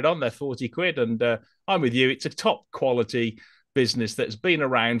have carried on. They're 40 quid, and I'm with you. It's a top quality business that's been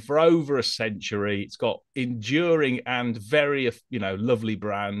around for over a century. It's got enduring and very lovely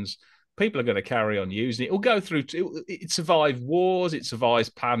brands. People are going to carry on using it. It'll go through. It survived wars. It survives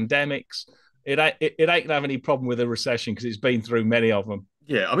pandemics. It ain't gonna have any problem with a recession because it's been through many of them.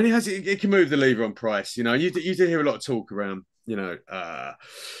 Yeah, I mean, it can move the lever on price. You do hear a lot of talk around the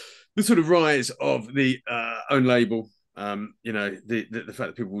sort of rise of the own label. The fact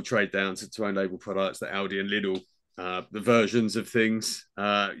that people will trade down to own label products, that Aldi and Lidl. The versions of things,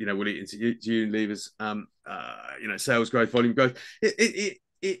 will eat into Unilever's, sales growth, volume growth.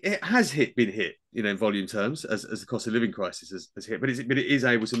 It has been hit, in volume terms as the cost of living crisis has hit, but it is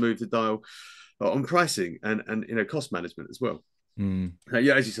able to move the dial on pricing and cost management as well.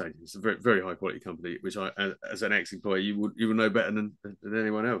 Yeah, as you say, it's a very, very high quality company, which I, as an ex-employee, you would know better than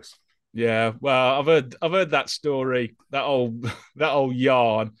anyone else. Yeah, well, I've heard that story, that old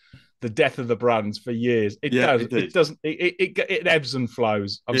yarn. The death of the brands for years. It ebbs and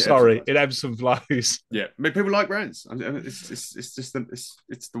flows. It ebbs and flows. Yeah, I mean, people like brands. I mean, it's just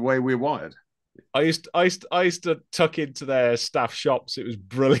it's the way we're wired. I used to tuck into their staff shops. It was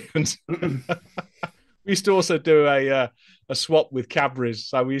brilliant. We used to also do a swap with Cadbury's,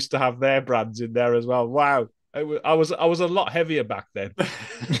 so we used to have their brands in there as well. Wow, I was a lot heavier back then.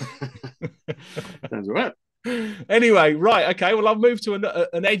 Sounds all right. Anyway, right, okay. Well, I've moved to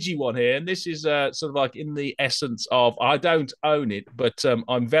an edgy one here, and this is sort of like in the essence of I don't own it, but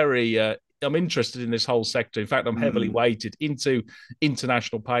I'm interested in this whole sector. In fact, I'm heavily weighted into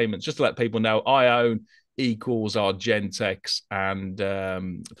international payments. Just to let people know, I own Equals, Argentex, and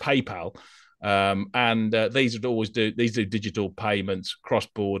PayPal. These do digital payments cross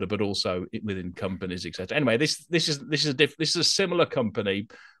border, but also within companies, etc. Anyway, this is a similar company,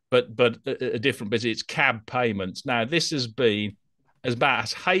 but a different business. It's Cab Payments. Now, this has been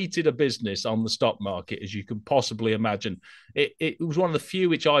as hated a business on the stock market as you can possibly imagine. It was one of the few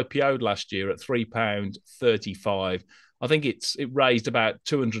which IPO'd last year at £3.35. I think it raised about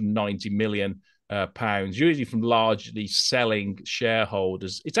 290 million pounds, usually from largely selling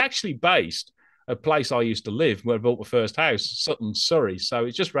shareholders. It's actually based a place I used to live where I built my first house, Sutton, Surrey. So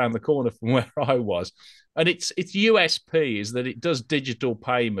it's just around the corner from where I was. And its USP is that it does digital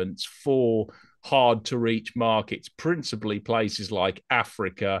payments for hard to reach markets, principally places like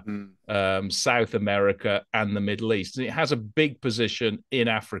Africa, South America, and the Middle East. And it has a big position in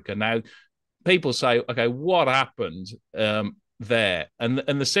Africa. Now, people say, okay, what happened there? And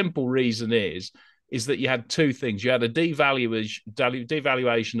the simple reason is that you had two things. You had a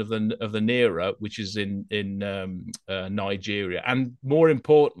devaluation of the naira, which is in Nigeria, and more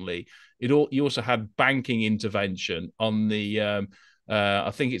importantly, you also had banking intervention on the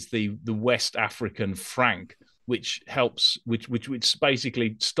I think it's the West African franc, which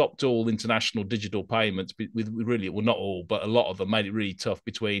basically stopped all international digital payments with really, well, not all, but a lot of them, made it really tough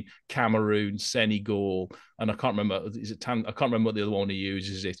between Cameroon, Senegal, and I can't remember, I can't remember what the other one he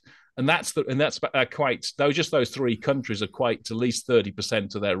uses it. And that's quite those three countries equate to at least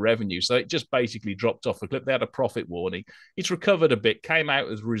 30% of their revenue. So it just basically dropped off a cliff. They had a profit warning. It's recovered a bit, came out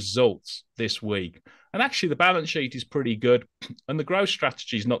with results this week. And actually, the balance sheet is pretty good. And the growth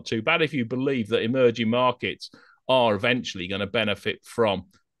strategy is not too bad if you believe that emerging markets are eventually going to benefit from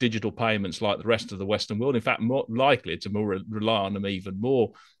digital payments like the rest of the Western world. In fact, more likely to rely on them even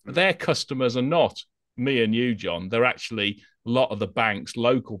more. Their customers are not me and you, John. They're actually a lot of the banks,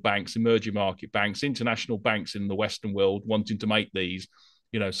 local banks, emerging market banks, international banks in the Western world wanting to make these,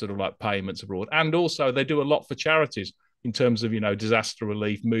 sort of like payments abroad. And also they do a lot for charities in terms of, disaster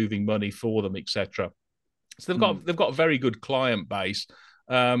relief, moving money for them, etc. So they've got a very good client base.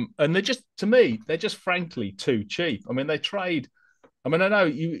 And they're just frankly too cheap. I mean, they trade. I mean, I know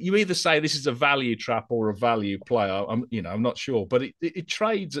you either say this is a value trap or a value player. I'm not sure, but it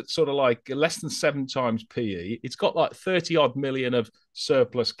trades at sort of like less than 7 times PE. It's got like 30 odd million of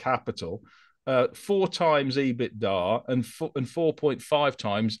surplus capital, 4 times EBITDA and 4.5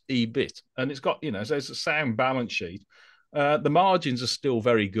 times EBIT. And it's got, so it's a sound balance sheet. The margins are still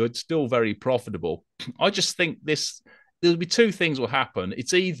very good, still very profitable. I just think there'll be two things will happen.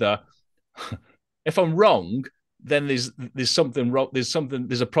 It's either, if I'm wrong, then there's something wrong. There's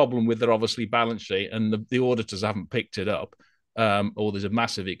a problem with their obviously balance sheet, and the auditors haven't picked it up, or there's a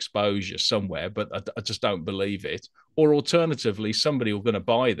massive exposure somewhere. But I just don't believe it. Or alternatively, somebody will going to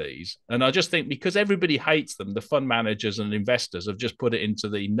buy these, and I just think because everybody hates them, the fund managers and investors have just put it into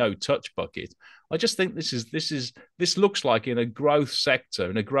the no touch bucket. I just think this looks like in a growth sector,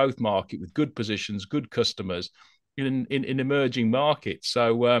 in a growth market with good positions, good customers in emerging markets.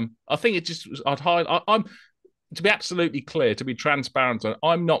 So I think it just I'm to be absolutely clear, to be transparent,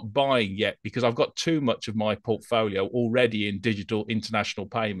 I'm not buying yet because I've got too much of my portfolio already in digital international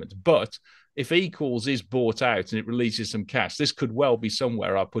payments. But if Equals is bought out and it releases some cash, this could well be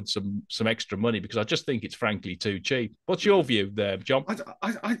somewhere I put some extra money because I just think it's frankly too cheap. What's your view there, John?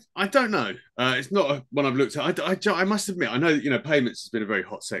 I don't know. It's not one I've looked at. I must admit, I know that payments has been a very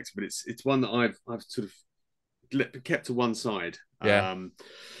hot sector, but it's one that I've sort of kept to one side. Yeah.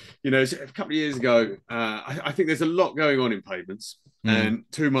 A couple of years ago, I think there's a lot going on in payments, and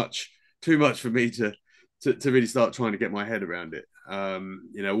too much for me to really start trying to get my head around it.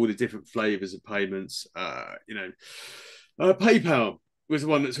 All the different flavors of payments. PayPal was the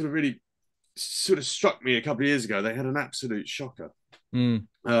one that really struck me a couple of years ago. They had an absolute shocker, and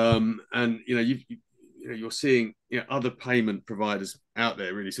you're seeing other payment providers out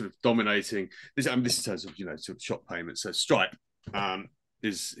there really sort of dominating this. I mean, this is terms of sort of shop payments. So Stripe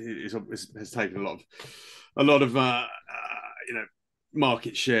has taken a lot of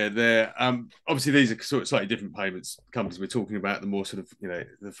market share there. Obviously, these are sort of slightly different payments companies. We're talking about the more sort of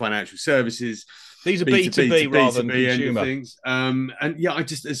the financial services. These are B2B rather than consumer things. And yeah, I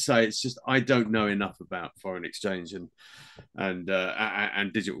just as I say, it's just I don't know enough about foreign exchange and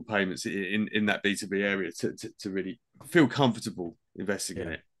digital payments in that B2B area to really feel comfortable investing in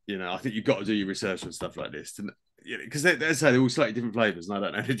it. I think you've got to do your research on stuff like this because they say they're all slightly different flavors, and I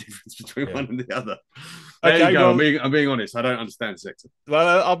don't know the difference between Yeah. one and the other. There you Okay, go. well, I'm being honest. I don't understand the sector.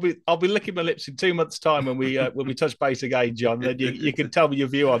 well, I'll be licking my lips in 2 months' time when we touch base again, John. Then you can tell me your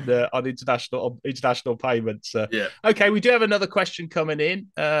view on international payments. Yeah. Okay, we do have another question coming in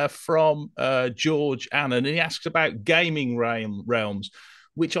from George Annan, and he asks about gaming realms,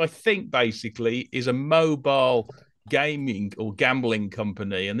 which I think basically is a mobile gaming or gambling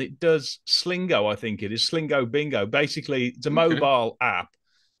company, and it does Slingo. I think it is Slingo Bingo. Basically, it's a Okay. mobile app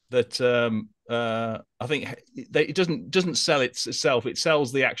that I think it doesn't sell itself. It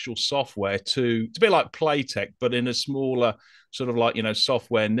sells the actual software to be like Playtech, but in a smaller sort of like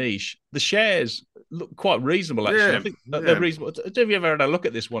software niche. The shares look quite reasonable actually. I Yeah. think that they're Yeah. reasonable. Have you ever had a look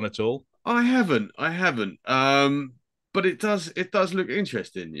at this one at all? I haven't. I haven't. But it does look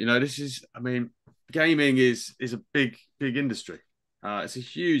interesting. This is. I mean, gaming is a big industry. It's a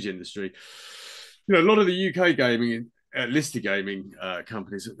huge industry. A lot of the UK gaming, listed gaming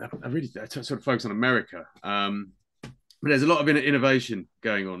companies are really sort of focus on America. But there's a lot of innovation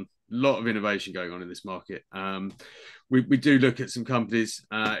going on. A lot of innovation going on in this market. We do look at some companies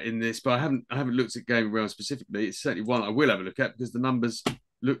in this, but I haven't looked at gaming realm specifically. It's certainly one I will have a look at because the numbers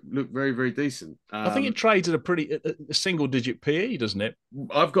look very, very decent. I think it trades at a single digit PE, doesn't it?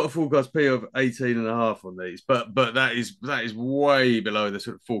 I've got a forecast P of 18 and a half on these, but that is way below the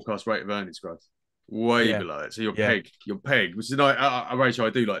sort of forecast rate of earnings growth. Way Yeah, below it. So yeah, you're pegged, which is a ratio I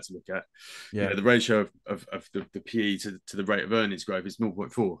do like to look at. yeah. The ratio of the PE to the rate of earnings growth is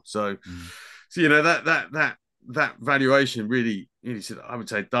 0.4. So, Mm. that valuation really, I would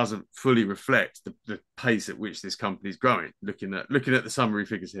say, doesn't fully reflect the pace at which this company is growing. Looking at the summary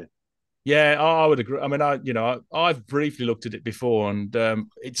figures here. Yeah, I would agree. I mean, I've briefly looked at it before, and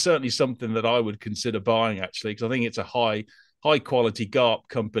it's certainly something that I would consider buying actually, because I think it's a high quality GARP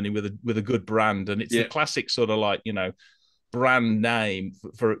company with a good brand, and it's the Yeah, classic sort of like brand name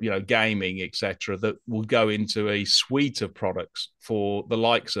for gaming, etc., that will go into a suite of products for the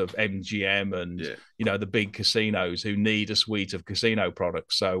likes of MGM and yeah, the big casinos who need a suite of casino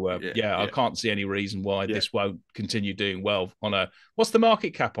products. So yeah, yeah, I yeah, can't see any reason why yeah. this won't continue doing well on a. What's the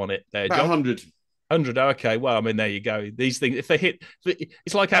market cap on it there, About John? 100. 100. Okay, well, I mean, there you go. These things, if they hit,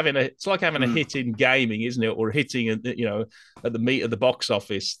 it's like having a hit in gaming, isn't it? Or hitting, at the meat of the box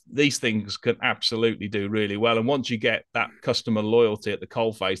office. These things can absolutely do really well. And once you get that customer loyalty at the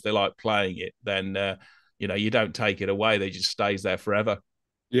coalface, they like playing it. Then you don't take it away. They just stays there forever.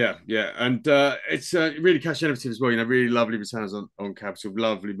 Yeah, yeah, and it's really cash generative as well. Really lovely returns on capital,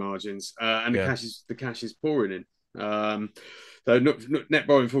 lovely margins, and Yeah. the cash is pouring in. So net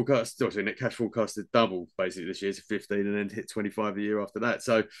borrowing forecast, also net cash forecast to double basically this year to 15, and then hit 25 a year after that.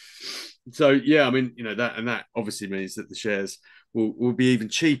 So yeah, I mean, that obviously means that the shares will be even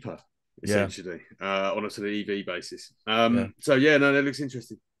cheaper Yeah. essentially on a sort of EV basis. Yeah. So yeah, no, that looks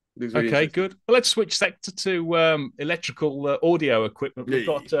interesting. Looks really Okay, interesting. good. Well, let's switch sector to electrical audio equipment. We've Yeah.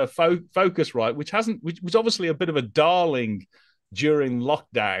 got Focusrite, which was obviously a bit of a darling during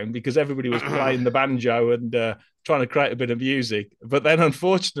lockdown because everybody was playing the banjo and trying to create a bit of music. But then,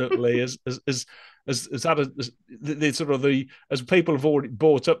 unfortunately, as people have already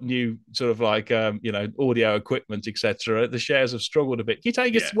bought up new sort of like audio equipment, etc., the shares have struggled a bit. Can you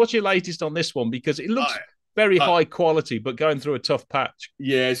take us? Yeah. What's your latest on this one? Because it looks I, very I, high quality, but going through a tough patch.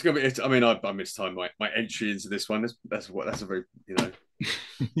 Yeah, it's gonna be. I mean, I mistimed my entry into this one. That's a very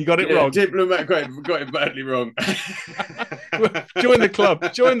You got it yeah, wrong. diplomat. Got it badly wrong. Join the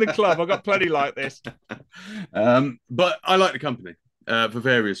club. Join the club. I've got plenty like this. But I like the company for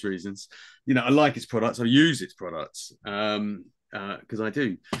various reasons. I like its products. I use its products because I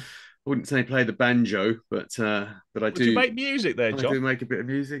do. I wouldn't say play the banjo, but I Would you do. make music there, I John? do make a bit of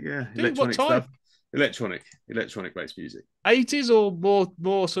music. Yeah, Dude, what electronic type? stuff. Electronic based music. 80s or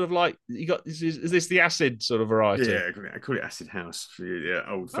more sort of like you got is this the acid sort of variety? Yeah, I call it acid house for you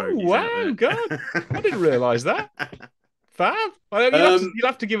old Oh fogies out wow, God. I there. didn't realise that. Fab. Well, you'll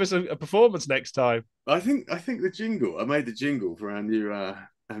have to give us a performance next time. I think the jingle. I made the jingle for our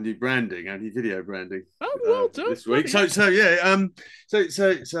new branding, our new video branding Oh, well done. this week. So yeah.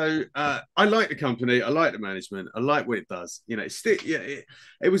 I like the company. I like the management. I like what it does. It's still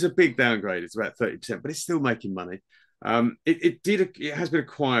it was a big downgrade. It's about 30%, but it's still making money. It has been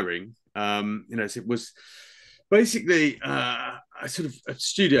acquiring. So it was basically a sort of a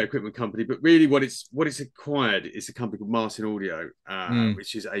studio equipment company, but really what it's acquired is a company called Martin Audio,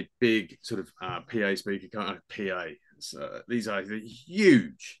 which is a big sort of PA speaker PA. So these are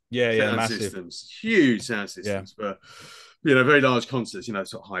huge Yeah, sound massive. systems, huge sound Yeah. systems for very large concerts,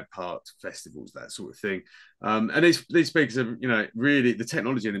 sort of Hyde Park festivals, that sort of thing. And these speakers are really the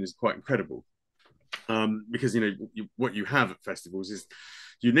technology in them is quite incredible. Because what you have at festivals is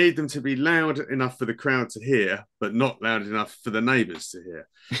you need them to be loud enough for the crowd to hear, but not loud enough for the neighbours to hear.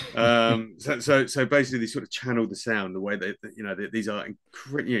 So basically, they sort of channel the sound the way these are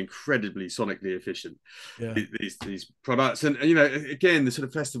incredibly sonically efficient. Yeah. These products, and again, the sort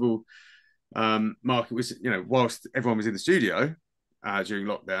of festival market was, whilst everyone was in the studio during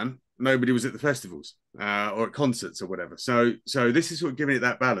lockdown, nobody was at the festivals or at concerts or whatever. So this is sort of giving it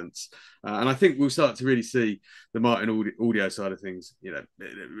that balance, and I think we'll start to really see the Martin audio side of things,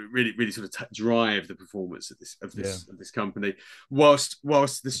 really sort of drive the performance of this company, whilst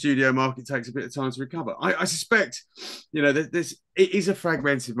the studio market takes a bit of time to recover. I suspect, it is a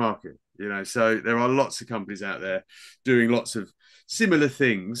fragmented market, so there are lots of companies out there doing lots of similar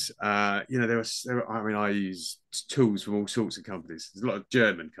things. I use tools from all sorts of companies. There's a lot of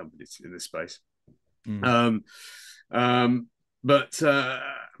German companies in this space. But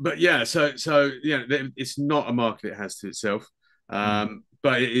yeah, so it's not a market it has to itself,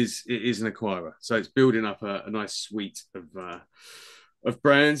 but it is an acquirer. So it's building up a nice suite of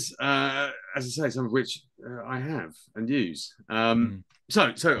brands, as I say, some of which I have and use. So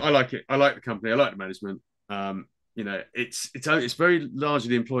I like it. I like the company. I like the management. It's very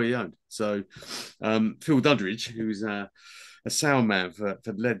largely employee owned. So Phil Dudridge, who's a sound man for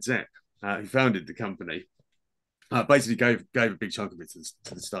Led Zepp, who founded the company, basically gave a big chunk of it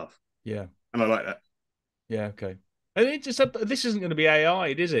to the staff. Yeah, and I like that. Yeah, okay. And this isn't going to be AI,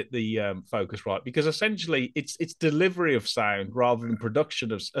 is it? The Focusrite, because essentially it's delivery of sound rather than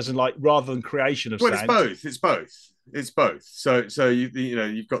production of, rather than creation of sound. It's both. So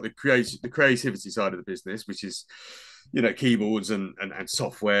you've got the creativity side of the business, which is keyboards and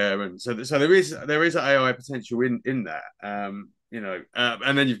software, and so there is an AI potential in that.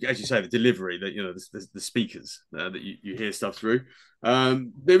 And then you've, as you say, the delivery, that the speakers that you hear stuff through.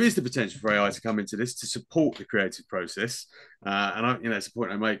 There is the potential for AI to come into this to support the creative process, and it's a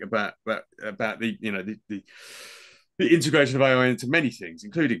point I make about the integration of AI into many things,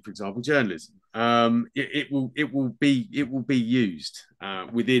 including, for example, journalism. It will be used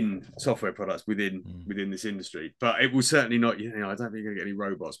within software products within this industry, but it will certainly not. I don't think you're going to get any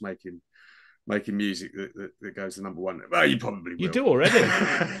robots making music that goes to number one. Well, you probably will. You do already.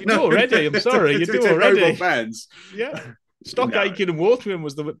 You do already. I'm sorry, you do already. Robot bands. Yeah. Stock Aitken and Waterman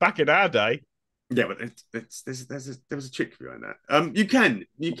was back in our day. Yeah, but there was a trick behind that. You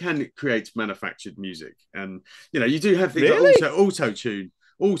can create manufactured music, and you do have things like auto tune.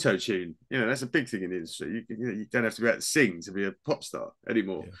 That's a big thing in the industry. You don't have to be able to sing to be a pop star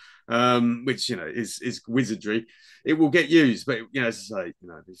anymore, which is wizardry. It will get used, but as I say,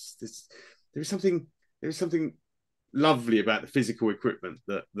 there is something lovely about the physical equipment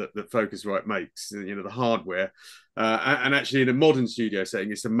that Focusrite makes, the hardware, and actually in a modern studio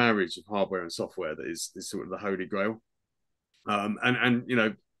setting, it's a marriage of hardware and software that is sort of the holy grail. And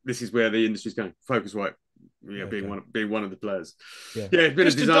this is where the industry's going. Focusrite, being one of the players. It's been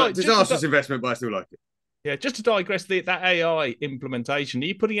a disastrous investment, but I still like it. Yeah, just to digress, that AI implementation, are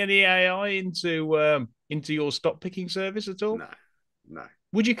you putting any AI into your stock picking service at all? No.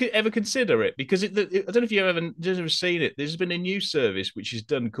 Would you ever consider it? Because I don't know if you've ever seen it. There's been a new service which is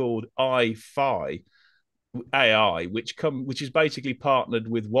done called iFi AI, which is basically partnered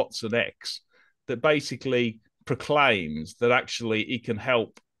with Watson X, that basically proclaims that actually it can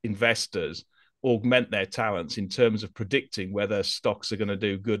help investors augment their talents in terms of predicting whether stocks are going to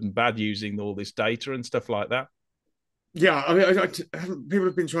do good and bad using all this data and stuff like that. Yeah, I mean, people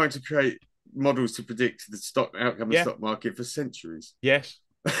have been trying to create models to predict the stock outcome of the stock market for centuries. Yes.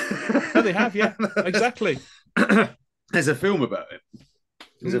 Oh, they have, yeah, exactly. There's a film about it.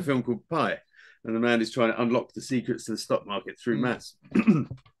 There's a film called Pi, and the man is trying to unlock the secrets to the stock market through maths.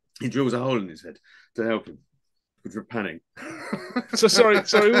 He drills a hole in his head to help him. Good for panning. So sorry,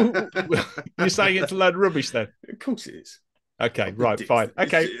 you're saying it's a load of rubbish then? Of course it is. Okay, right, fine.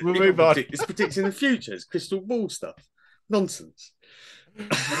 Okay, we'll move on. It's predicting the future. It's crystal ball stuff. Nonsense.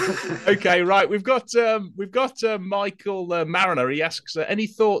 Okay, right. We've got Michael Mariner. He asks, any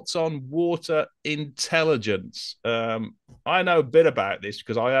thoughts on water intelligence? I know a bit about this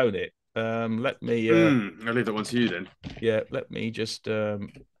because I own it. Let me. I'll leave that one to you then. Yeah, let me just.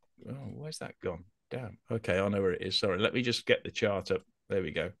 Where's that gone? Damn. Okay, I know where it is. Sorry. Let me just get the chart up. There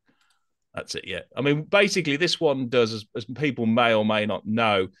we go. That's it. Yeah. I mean, basically, this one does, as people may or may not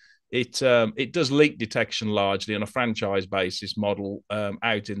know, it does leak detection largely on a franchise basis model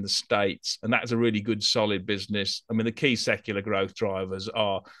out in the States, and that's a really good solid business. I mean, the key secular growth drivers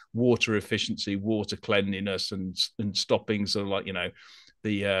are water efficiency, water cleanliness, and stopping sort of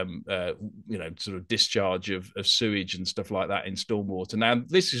sort of discharge of sewage and stuff like that in stormwater. Now,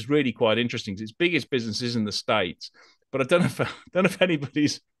 this is really quite interesting. Its biggest business is in the States, but I don't know if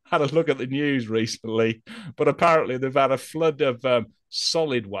anybody's had a look at the news recently, but apparently they've had a flood of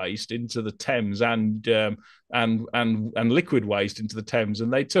solid waste into the Thames and liquid waste into the Thames.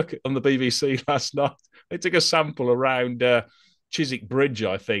 And they took on the BBC last night. They took a sample around Chiswick Bridge,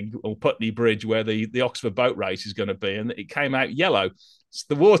 I think, or Putney Bridge, where the Oxford boat race is going to be, and it came out yellow. It's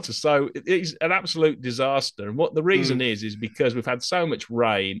the water, so it's an absolute disaster. And what the reason is because we've had so much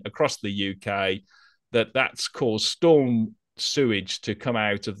rain across the UK that's caused storm sewage to come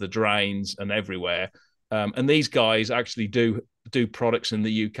out of the drains and everywhere. And these guys actually do products in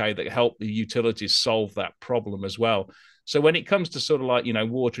the UK that help the utilities solve that problem as well. So when it comes to sort of like,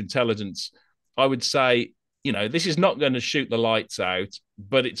 water intelligence, I would say, this is not going to shoot the lights out,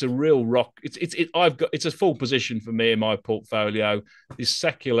 but it's a real rock. It's a full position for me in my portfolio. These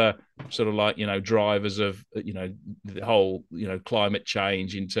secular sort of like, drivers of, the whole, climate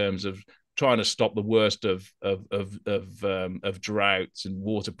change in terms of trying to stop the worst of droughts and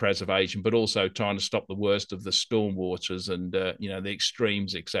water preservation, but also trying to stop the worst of the storm waters and, the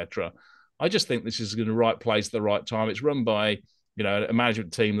extremes, etc. I just think this is in the right place at the right time. It's run by, a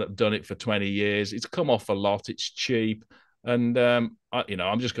management team that have done it for 20 years. It's come off a lot. It's cheap. And,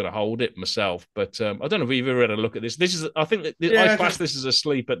 I'm just going to hold it myself. But I don't know if you've ever had a look at this. I think I class this as a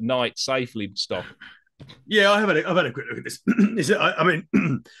sleep at night safely stock. Yeah, I've had a quick look at this.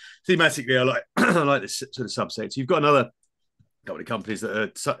 Thematically, I like this sort of subset. You've got another couple of companies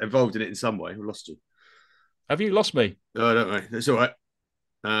that are involved in it in some way. We lost you. Have you lost me? Oh, don't worry. That's all right.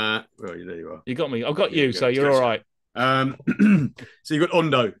 Well, there you are. You got me. I've got you, so you're all right. So you've got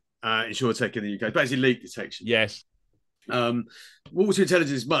Ondo, InsurTech in the UK. It's basically leak detection. Yes. Water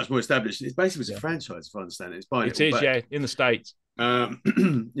intelligence is much more established. It basically was a franchise, if I understand it. It's buying it is, yeah, in the States. So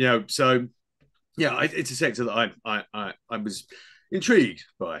yeah, it's a sector that I was intrigued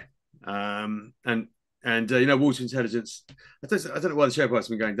by, and water intelligence. I don't know why the share price has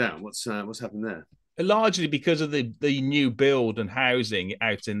been going down. What's happened there? Largely because of the new build and housing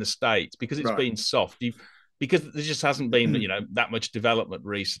out in the States, because it's been soft. Because there just hasn't been that much development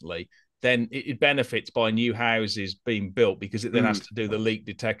recently. Then it benefits by new houses being built because it then has to do the leak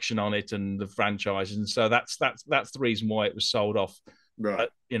detection on it and the franchises, and so that's the reason why it was sold off. Right.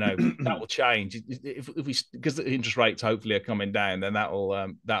 That will change if we, because the interest rates hopefully are coming down, then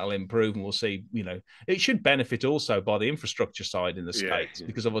that'll improve, and we'll see. It should benefit also by the infrastructure side in the States,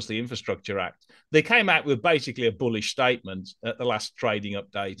 because obviously the Infrastructure Act, they came out with basically a bullish statement at the last trading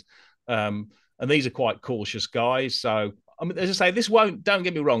update, and these are quite cautious guys. So as I say, don't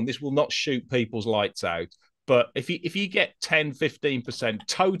get me wrong, this will not shoot people's lights out. But if you get 10, 15%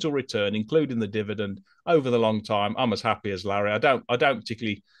 total return, including the dividend over the long time, I'm as happy as Larry. I don't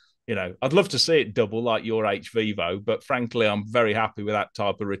particularly, I'd love to see it double like your hVivo, but frankly, I'm very happy with that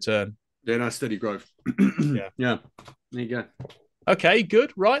type of return. Yeah, nice steady growth. Yeah. There you go. Okay,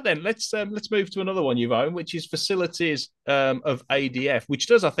 good. Right then, let's move to another one you've owned, which is facilities of ADF, which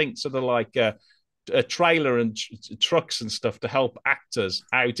does, I think, sort of like a trailer and trucks and stuff to help actors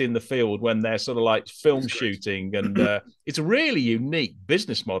out in the field when they're sort of like film shooting, and it's a really unique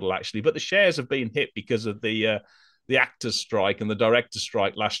business model actually. But the shares have been hit because of the actors strike and the directors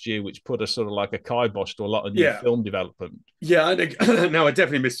strike last year, which put a sort of like a kibosh to a lot of new film development. Yeah, I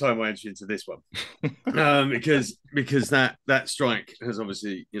definitely mistimed my entry into this one because that strike has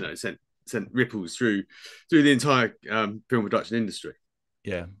obviously sent ripples through the entire film production industry.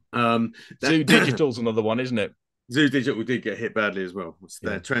 Yeah. Zoo Digital's another one, isn't it? Zoo Digital did get hit badly as well. What's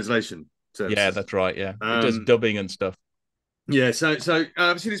their translation services? Yeah, that's right. Yeah, it does dubbing and stuff. Yeah, so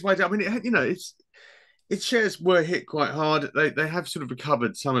obviously this way down. I mean, its shares were hit quite hard. They have sort of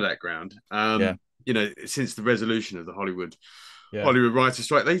recovered some of that ground. Since the resolution of the Hollywood writer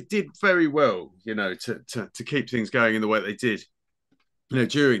strike, they did very well. To keep things going in the way they did.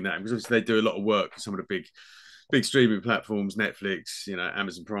 During that, because obviously they do a lot of work for some of the big streaming platforms, Netflix,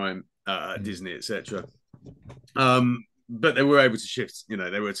 Amazon Prime, Disney, etc. But they were able to shift.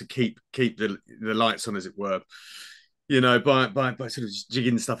 They were to keep the lights on, as it were. By sort of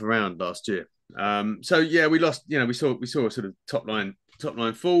jigging stuff around last year. So yeah, we lost. We saw a sort of top line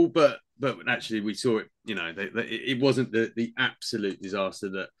fall, but actually we saw it. It wasn't the absolute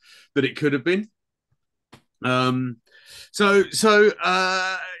disaster that it could have been. This,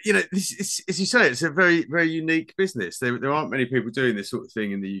 as you say, it's a very, very unique business. There aren't many people doing this sort of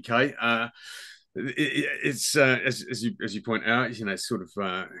thing in the UK. It's as you point out, sort of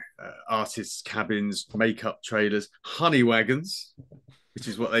artists' cabins, makeup trailers, honey wagons, which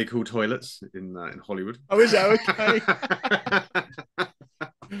is what they call toilets in Hollywood. Oh, is that okay?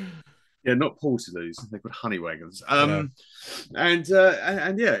 Yeah, not portaloos. They're called honey wagons. Yeah, And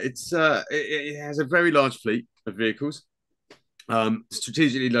yeah, it has a very large fleet of vehicles,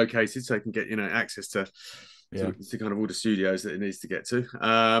 strategically located, so it can get access yeah. to kind of all the studios that it needs to get to.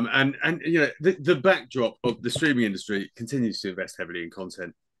 And the backdrop of the streaming industry continues to invest heavily in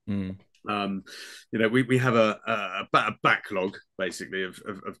content. Mm. We have a backlog basically of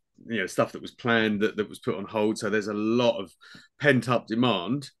stuff that was planned that was put on hold. So there's a lot of pent up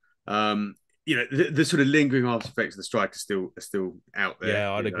demand. The sort of lingering after effects of the strike are still out there.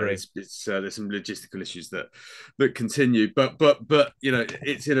 Yeah, I'd agree. There's some logistical issues that continue, but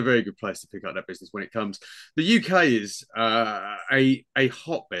it's in a very good place to pick up that business when it comes. The UK is a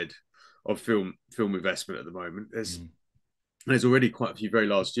hotbed of film investment at the moment. There's already quite a few very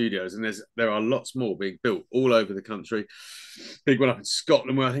large studios, and there are lots more being built all over the country. Big one up in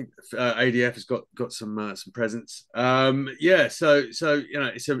Scotland, where I think ADF has got some presence.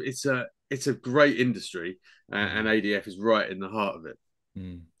 It's a great industry, and ADF is right in the heart of it.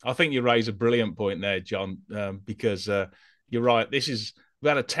 I think you raise a brilliant point there, John, because you're right. We've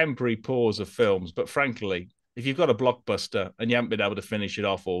had a temporary pause of films, but frankly, if you've got a blockbuster and you haven't been able to finish it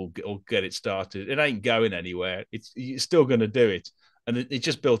off or get it started, it ain't going anywhere. You're still going to do it. And it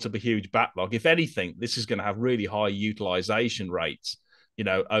just built up a huge backlog. If anything, this is going to have really high utilization rates,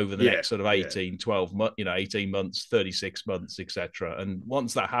 over the next sort of 12 months, 18 months, 36 months, etc. And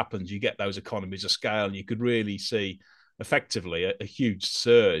once that happens, you get those economies of scale, and you could really see effectively a huge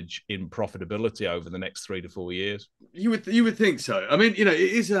surge in profitability over the next 3 to 4 years. You would think so. I mean, it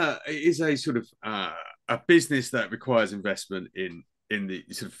is a sort of a business that requires investment in the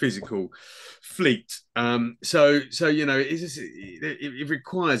sort of physical fleet. It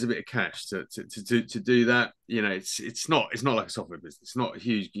requires a bit of cash to do that. It's not like a software business. It's not a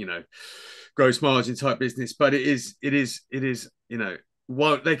huge gross margin type business, but it is they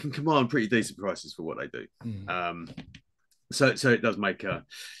can command pretty decent prices for what they do. So it does make a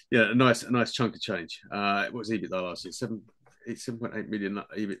nice chunk of change. What was EBITDA last year? 7.8 million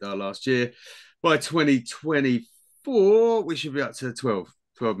EBITDA last year. By 2024, we should be up to 12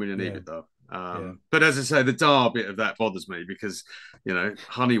 million EBITDA. But as I say, the DAR bit of that bothers me because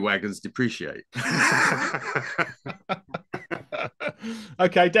honey wagons depreciate.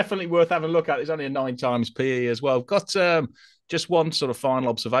 Okay, definitely worth having a look at. It's only a 9 times PE as well. Got just one sort of final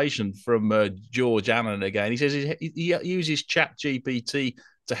observation from George Allen again. He says he uses ChatGPT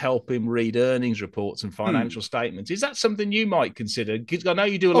to help him read earnings reports and financial statements. Is that something you might consider? Because I know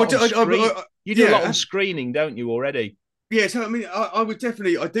you do a lot a lot on screening, don't you, already? Yeah, so I mean, I would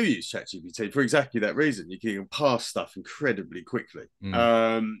definitely, I do use ChatGPT for exactly that reason. You can pass stuff incredibly quickly,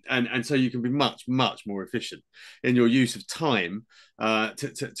 and so you can be much more efficient in your use of time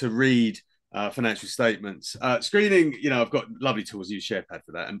to read financial statements. Screening, I've got lovely tools. I use SharePad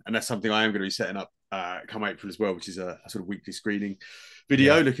for that, and that's something I am going to be setting up come April as well, which is a sort of weekly screening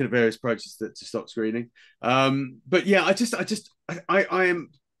video looking at various approaches to stock screening. But yeah,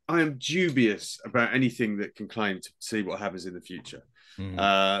 I am dubious about anything that can claim to see what happens in the future,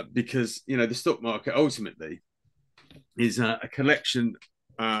 because the stock market ultimately is a collection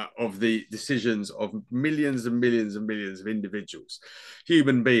of the decisions of millions and millions and millions of individuals,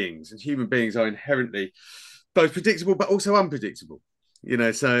 human beings, and human beings are inherently both predictable but also unpredictable.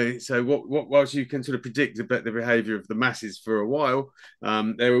 So whilst you can sort of predict the behavior of the masses for a while,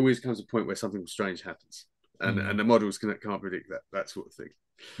 there always comes a point where something strange happens, and the models can't predict that sort of thing.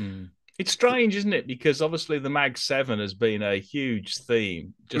 It's strange, isn't it? Because obviously the Mag 7 has been a huge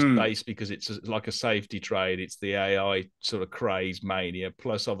theme, just based because it's like a safety trade. It's the AI sort of craze mania,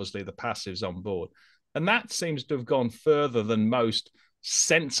 plus obviously the passives on board. And that seems to have gone further than most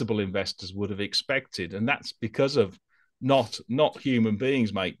sensible investors would have expected. And that's because of not human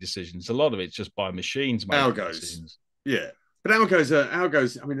beings make decisions. A lot of it's just by machines making decisions. Yeah. But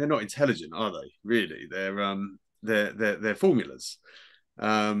algos, I mean, they're not intelligent, are they? Really? They're formulas.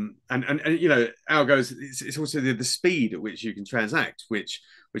 And algos, it's also the speed at which you can transact, which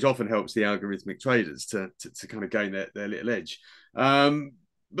often helps the algorithmic traders to kind of gain their little edge.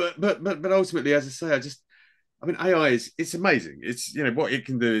 But ultimately, as I say, I mean, AI it's amazing. It's what it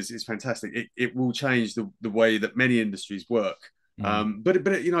can do is fantastic. It will change the way that many industries work. But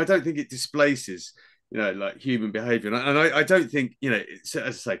I don't think it displaces like human behavior, and I don't think as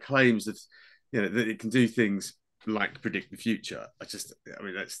I say, claims that that it can do things like predict the future. I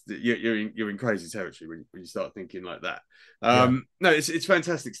mean, that's you're in crazy territory when you start thinking like that. No, it's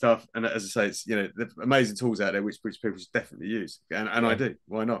fantastic stuff, and as I say, it's the amazing tools out there which people should definitely use, and I do.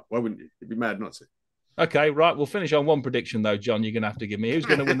 Why not? Why wouldn't you? You'd be mad not to. Okay, right. We'll finish on one prediction though, John. You're going to have to give me who's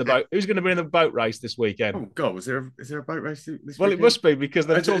going to win the boat. Who's going to win the boat race this weekend? Oh God, is there a boat race this Well, it weekend? must be because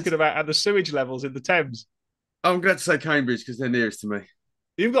they're talking It's, about the sewage levels in the Thames. I'm glad to say Cambridge because they're nearest to me.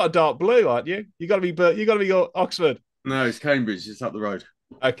 You've got a dark blue, aren't you? You got to be, you got to be Oxford. No, it's Cambridge. It's up the road.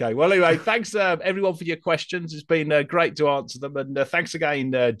 Okay. Well, anyway, thanks everyone for your questions. It's been great to answer them, and thanks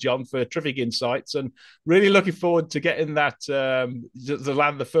again, John, for terrific insights. And really looking forward to getting that to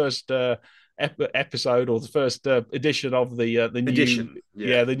land the first episode or the first edition of the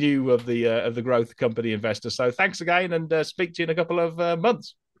new the new of the growth company investor. So thanks again, and speak to you in a couple of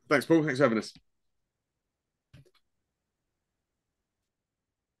months. Thanks, Paul. Thanks for having us.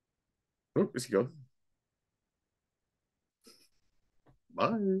 Oh, where's he gone?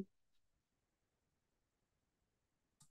 Bye.